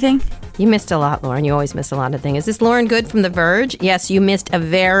miss anything? You missed a lot, Lauren. You always miss a lot of things. Is this Lauren Good from The Verge? Yes, you missed a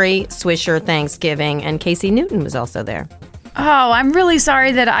very Swisher Thanksgiving, and Casey Newton was also there. Oh, I'm really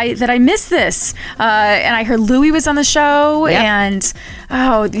sorry that I missed this. And I heard Louie was on the show, Yep. and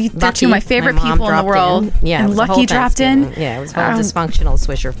they're Lucky, two of my favorite my mom people in the dropped world. in. Yeah, it and was a Lucky whole dropped in. Thanksgiving. Yeah, it was a whole dysfunctional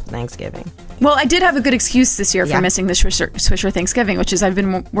Swisher Thanksgiving. Well, I did have a good excuse this year Yeah. for missing the Swisher Thanksgiving, which is I've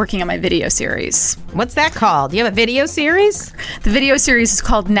been working on my video series. What's that called? Do you have a video series? The video series is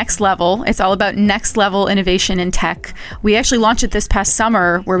called Next Level. It's all about next level innovation in tech. We actually launched it this past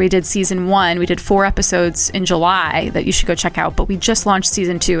summer where we did season 1. We did 4 episodes in July that you should go check out, but we just launched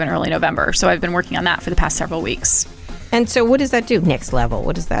season 2 in early November. So I've been working on that for the past several weeks. And so what does that do, Next Level?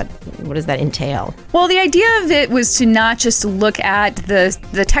 What does that entail? Well, the idea of it was to not just look at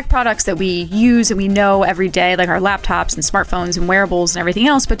the tech products that we use and we know every day, like our laptops and smartphones and wearables and everything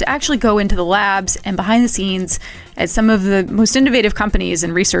else, but to actually go into the labs and behind the scenes at some of the most innovative companies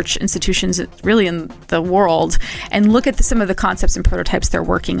and research institutions really in the world and look at some of the concepts and prototypes they're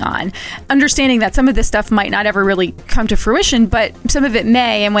working on. Understanding that some of this stuff might not ever really come to fruition, but some of it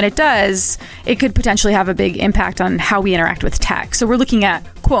may, and when it does, it could potentially have a big impact on how we interact with tech. So we're looking at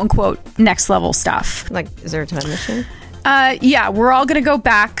quote-unquote next level stuff. Like, is there a time machine? Yeah, we're all going to go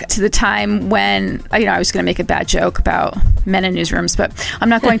back to the time when, I was going to make a bad joke about men in newsrooms, but I'm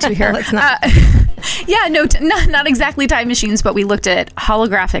not going to here. Let's not. Yeah, no, not exactly time machines, but we looked at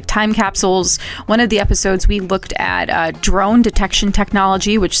holographic time capsules. One of the episodes, we looked at drone detection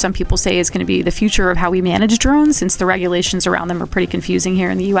technology, which some people say is going to be the future of how we manage drones, since the regulations around them are pretty confusing here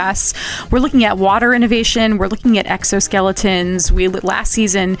in the U.S. We're looking at water innovation. We're looking at exoskeletons. Last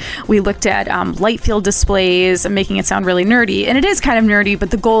season, we looked at light field displays. I'm making it sound really nerdy, and it is kind of nerdy, but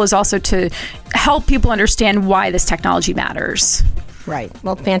the goal is also to help people understand why this technology matters. Right.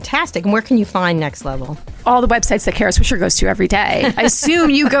 Well, fantastic. And where can you find Next Level? All the websites that Kara Swisher goes to every day. I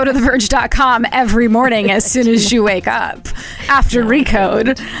assume you go to theverge.com every morning as soon as you wake up after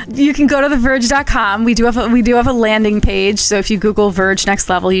Recode. You can go to theverge.com. We do have a landing page, so if you Google Verge Next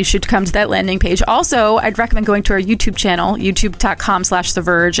Level, you should come to that landing page. Also, I'd recommend going to our YouTube channel,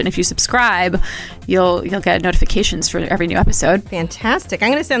 youtube.com/theverge, and if you subscribe, you'll get notifications for every new episode. Fantastic. I'm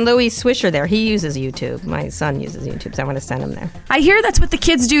going to send Louis Swisher there. He uses YouTube. My son uses YouTube, so I'm going to send him there. I hear that's what the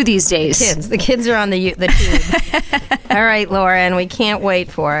kids do these days. The kids are on the tube. All right, Lauren, we can't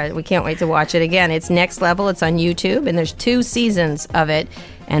wait for it. We can't wait to watch it again. It's Next Level. It's on YouTube, and there's 2 seasons of it,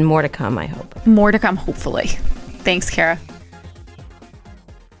 and more to come, I hope. More to come, hopefully. Thanks, Kara.